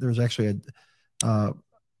there, and there was actually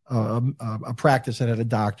a practice that had a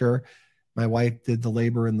doctor. My wife did the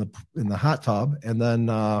labor in the hot tub, and then,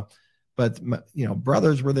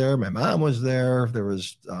 brothers were there. My mom was there. There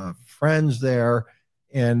was friends there,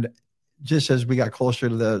 and just as we got closer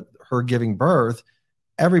to her giving birth,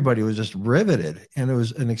 everybody was just riveted, and it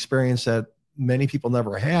was an experience that many people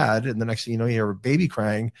never had. And the next thing you know, you hear a baby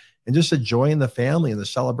crying, and just enjoying the family and the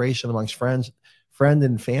celebration amongst friend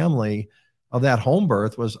and family of that home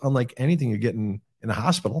birth was unlike anything you get in a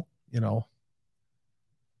hospital.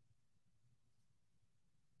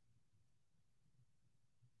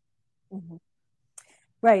 Mm-hmm.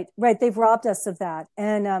 Right. They've robbed us of that.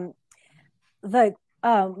 And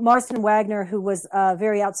Marston Wagner, who was a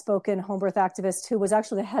very outspoken home birth activist, who was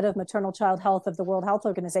actually the head of maternal child health of the World Health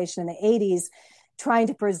Organization in the 80s, trying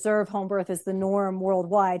to preserve home birth as the norm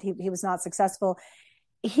worldwide. He was not successful.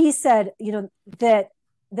 He said,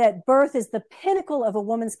 that birth is the pinnacle of a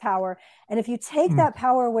woman's power. And if you take that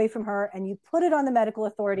power away from her and you put it on the medical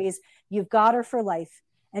authorities, you've got her for life.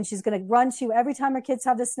 And she's going to run to you every time her kids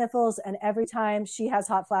have the sniffles and every time she has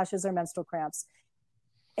hot flashes or menstrual cramps.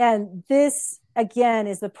 And this, again,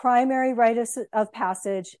 is the primary rite of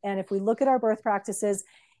passage. And if we look at our birth practices,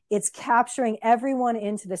 it's capturing everyone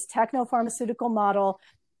into this techno-pharmaceutical model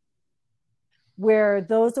where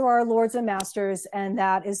those are our lords and masters, and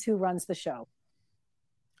that is who runs the show.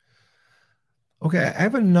 Okay, I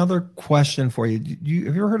have another question for you. Have you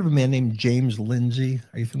ever heard of a man named James Lindsay?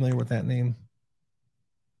 Are you familiar with that name?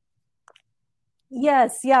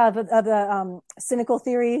 Yes, yeah, the cynical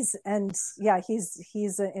theories, and yeah,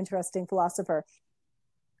 he's an interesting philosopher.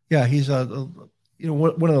 Yeah, he's one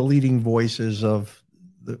of the leading voices of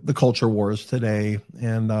the culture wars today,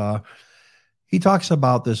 and he talks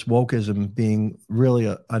about this wokeism being really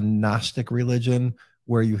a Gnostic religion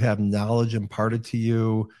where you have knowledge imparted to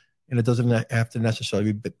you, and it doesn't have to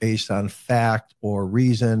necessarily be based on fact or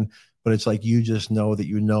reason, but it's like you just know that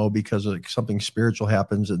you know because of something spiritual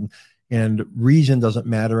happens, and reason doesn't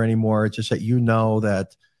matter anymore. It's just that you know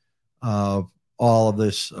that all of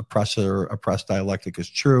this oppressed dialectic is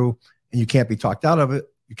true, and you can't be talked out of it.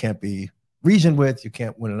 You can't be reasoned with. You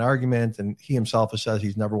can't win an argument. And he himself has said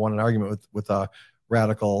he's never won an argument with a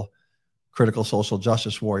radical, critical social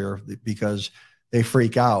justice warrior because they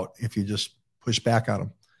freak out if you just push back on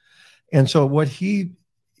them. And so what he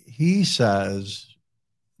says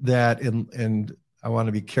that, and I want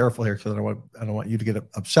to be careful here because I don't want you to get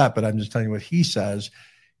upset, but I'm just telling you what he says.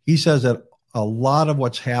 He says that a lot of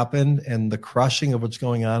what's happened and the crushing of what's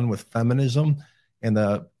going on with feminism and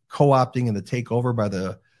the co-opting and the takeover by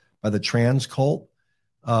the trans cult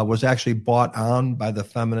was actually bought on by the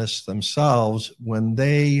feminists themselves when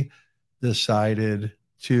they decided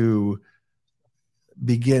to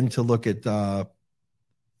begin to look at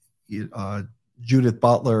Judith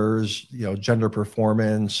Butler's gender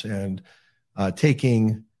performance and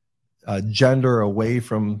taking gender away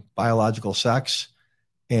from biological sex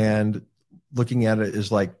and looking at it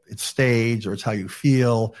as like it's staged or it's how you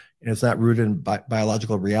feel, and it's not rooted in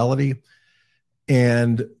biological reality.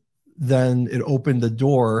 And then it opened the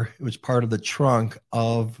door. It was part of the trunk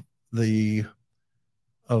of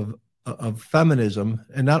feminism,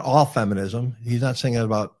 and not all feminism. He's not saying that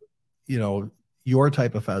about your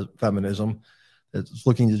type of feminism that's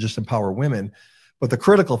looking to just empower women, but the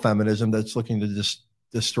critical feminism that's looking to just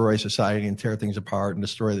destroy society and tear things apart and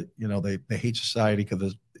destroy, they hate society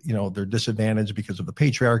because, they're disadvantaged because of the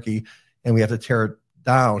patriarchy and we have to tear it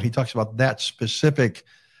down. He talks about that specific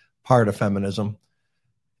part of feminism.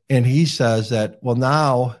 And he says that, well,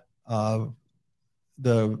 now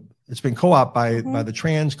it's been co-opted by the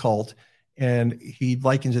trans cult, and he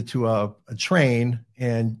likens it to a train,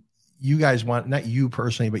 and you guys want, not you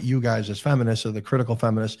personally, but you guys as feminists or the critical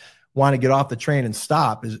feminists want to get off the train and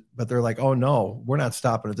stop, but they're like, oh no, we're not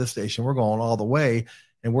stopping at this station. We're going all the way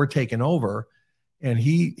and we're taking over. and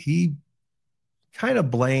he kind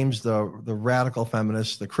of blames the radical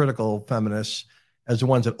feminists, the critical feminists, as the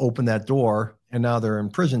ones that opened that door, and now they're in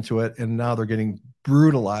prison to it, and now they're getting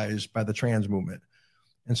brutalized by the trans movement.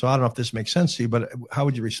 And so I don't know if this makes sense to you, but how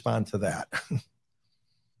would you respond to that?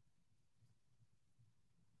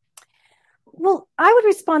 Well, I would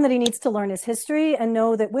respond that he needs to learn his history and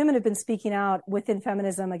know that women have been speaking out within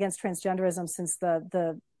feminism against transgenderism since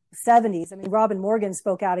the 70s. I mean, Robin Morgan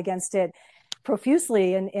spoke out against it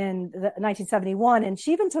profusely in 1971, and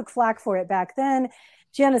she even took flack for it back then.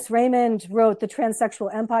 Janice Raymond wrote The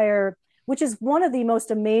Transsexual Empire, which is one of the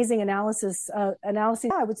most amazing analyses. I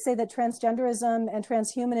would say that transgenderism and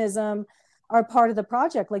transhumanism are part of the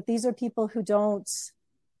project. Like, these are people who don't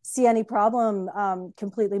see any problem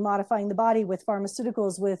completely modifying the body with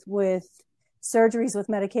pharmaceuticals, with surgeries, with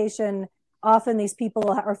medication. Often these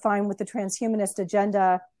people are fine with the transhumanist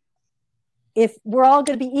agenda. If we're all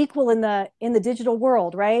going to be equal in the digital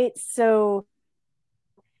world, right? So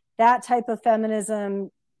that type of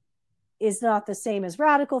feminism is not the same as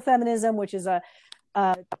radical feminism, which is a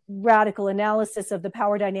radical analysis of the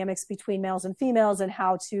power dynamics between males and females and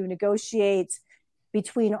how to negotiate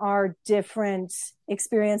between our different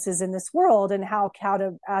experiences in this world, and how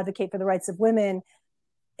to advocate for the rights of women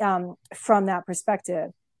from that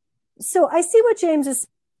perspective. So I see what James is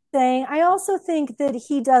saying. I also think that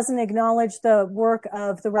he doesn't acknowledge the work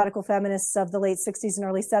of the radical feminists of the late 60s and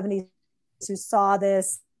early 70s who saw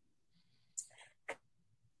this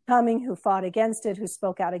coming, who fought against it, who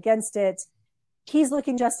spoke out against it. He's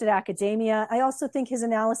looking just at academia. I also think his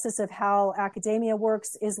analysis of how academia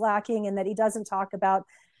works is lacking, and that he doesn't talk about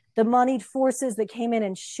the moneyed forces that came in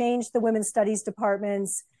and changed the women's studies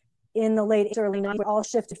departments in the late early 90s. All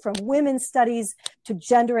shifted from women's studies to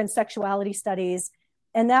gender and sexuality studies.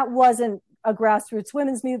 And that wasn't a grassroots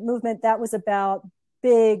women's movement. That was about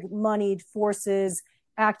big moneyed forces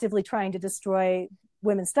actively trying to destroy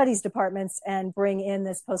women's studies departments and bring in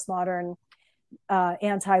this postmodern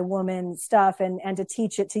anti-woman stuff, and to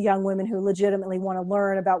teach it to young women who legitimately want to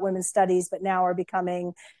learn about women's studies, but now are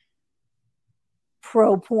becoming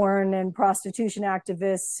pro-porn and prostitution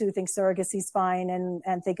activists who think surrogacy is fine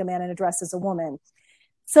and think a man in a dress is a woman.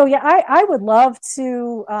 So yeah, I would love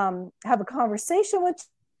to have a conversation with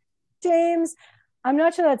James. I'm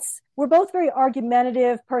not sure we're both very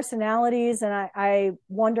argumentative personalities, and I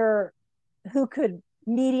wonder who could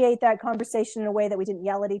mediate that conversation in a way that we didn't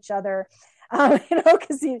yell at each other.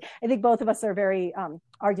 Because I think both of us are very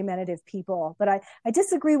argumentative people. But I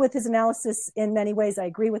disagree with his analysis in many ways. I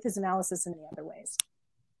agree with his analysis in the other ways.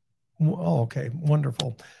 Oh, okay.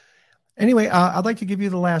 Wonderful. Anyway, I'd like to give you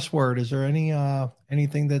the last word. Is there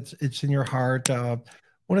anything it's in your heart?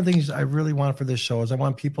 One of the things I really want for this show is I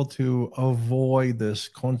want people to avoid this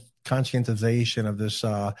conscientization of this,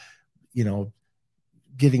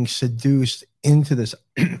 getting seduced into this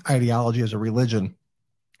ideology as a religion,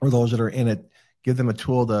 or those that are in it. Give them a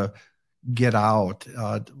tool to get out.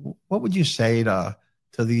 What would you say to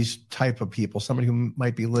these type of people, somebody who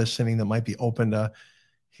might be listening, that might be open to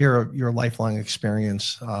hear your lifelong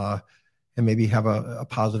experience and maybe have a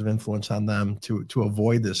positive influence on them to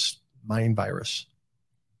avoid this mind virus?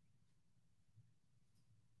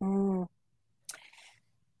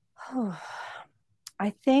 I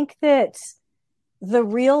think that the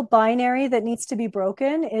real binary that needs to be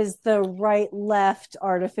broken is the right-left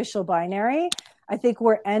artificial binary. I think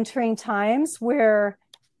we're entering times where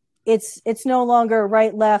it's no longer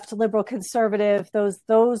right-left, liberal, conservative.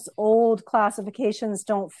 Those old classifications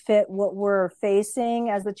don't fit what we're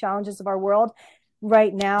facing as the challenges of our world.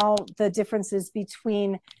 Right now, the differences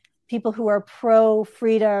between people who are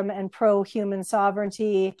pro-freedom and pro-human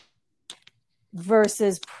sovereignty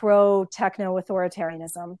versus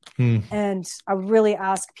pro-techno-authoritarianism. And I really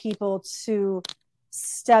ask people to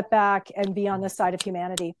step back and be on the side of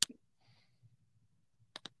humanity.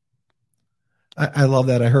 I love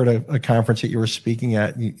that. I heard a conference that you were speaking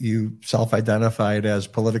at. You self-identified as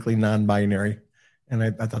politically non-binary, and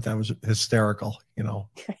I thought that was hysterical.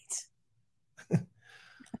 Great.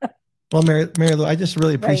 Well, Mary Lou, I just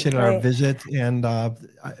really appreciated our Right. visit, and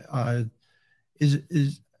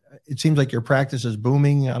it seems like your practice is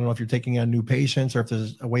booming. I don't know if you're taking on new patients, or if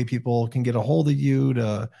there's a way people can get a hold of you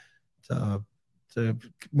to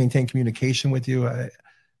maintain communication with you.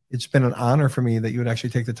 It's been an honor for me that you would actually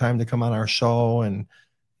take the time to come on our show and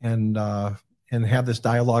have this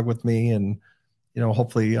dialogue with me, and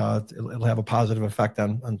hopefully it'll have a positive effect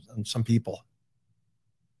on some people.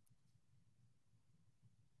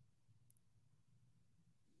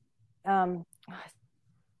 It's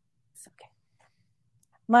okay.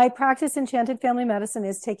 My practice, Enchanted Family Medicine,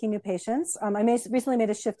 is taking new patients. I recently made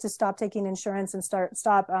a shift to stop taking insurance and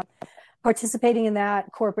stop participating in that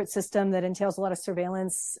corporate system that entails a lot of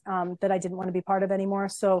surveillance that I didn't want to be part of anymore.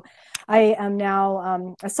 So I am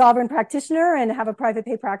now a sovereign practitioner and have a private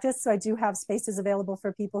pay practice. So I do have spaces available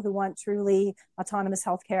for people who want truly autonomous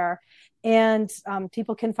healthcare. And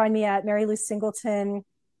people can find me at Mary Lou Singleton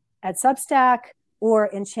at Substack or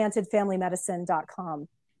enchantedfamilymedicine.com.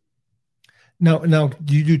 Now,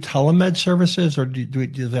 do you do telemed services, or does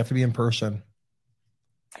it have to be in person?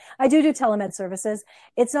 I do telemed services.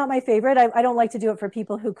 It's not my favorite. I don't like to do it for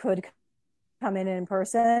people who could come in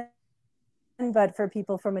person, but for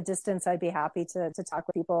people from a distance, I'd be happy to talk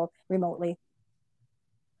with people remotely.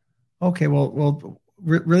 Okay, well,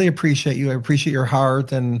 really appreciate you. I appreciate your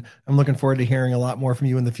heart, and I'm looking forward to hearing a lot more from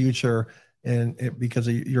you in the future. And because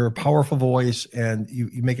you're a powerful voice, and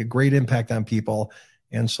you make a great impact on people.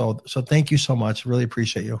 And so thank you so much. Really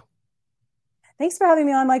appreciate you. Thanks for having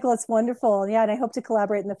me on, Michael. It's wonderful. Yeah, and I hope to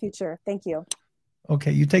collaborate in the future. Thank you.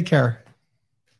 Okay, you take care.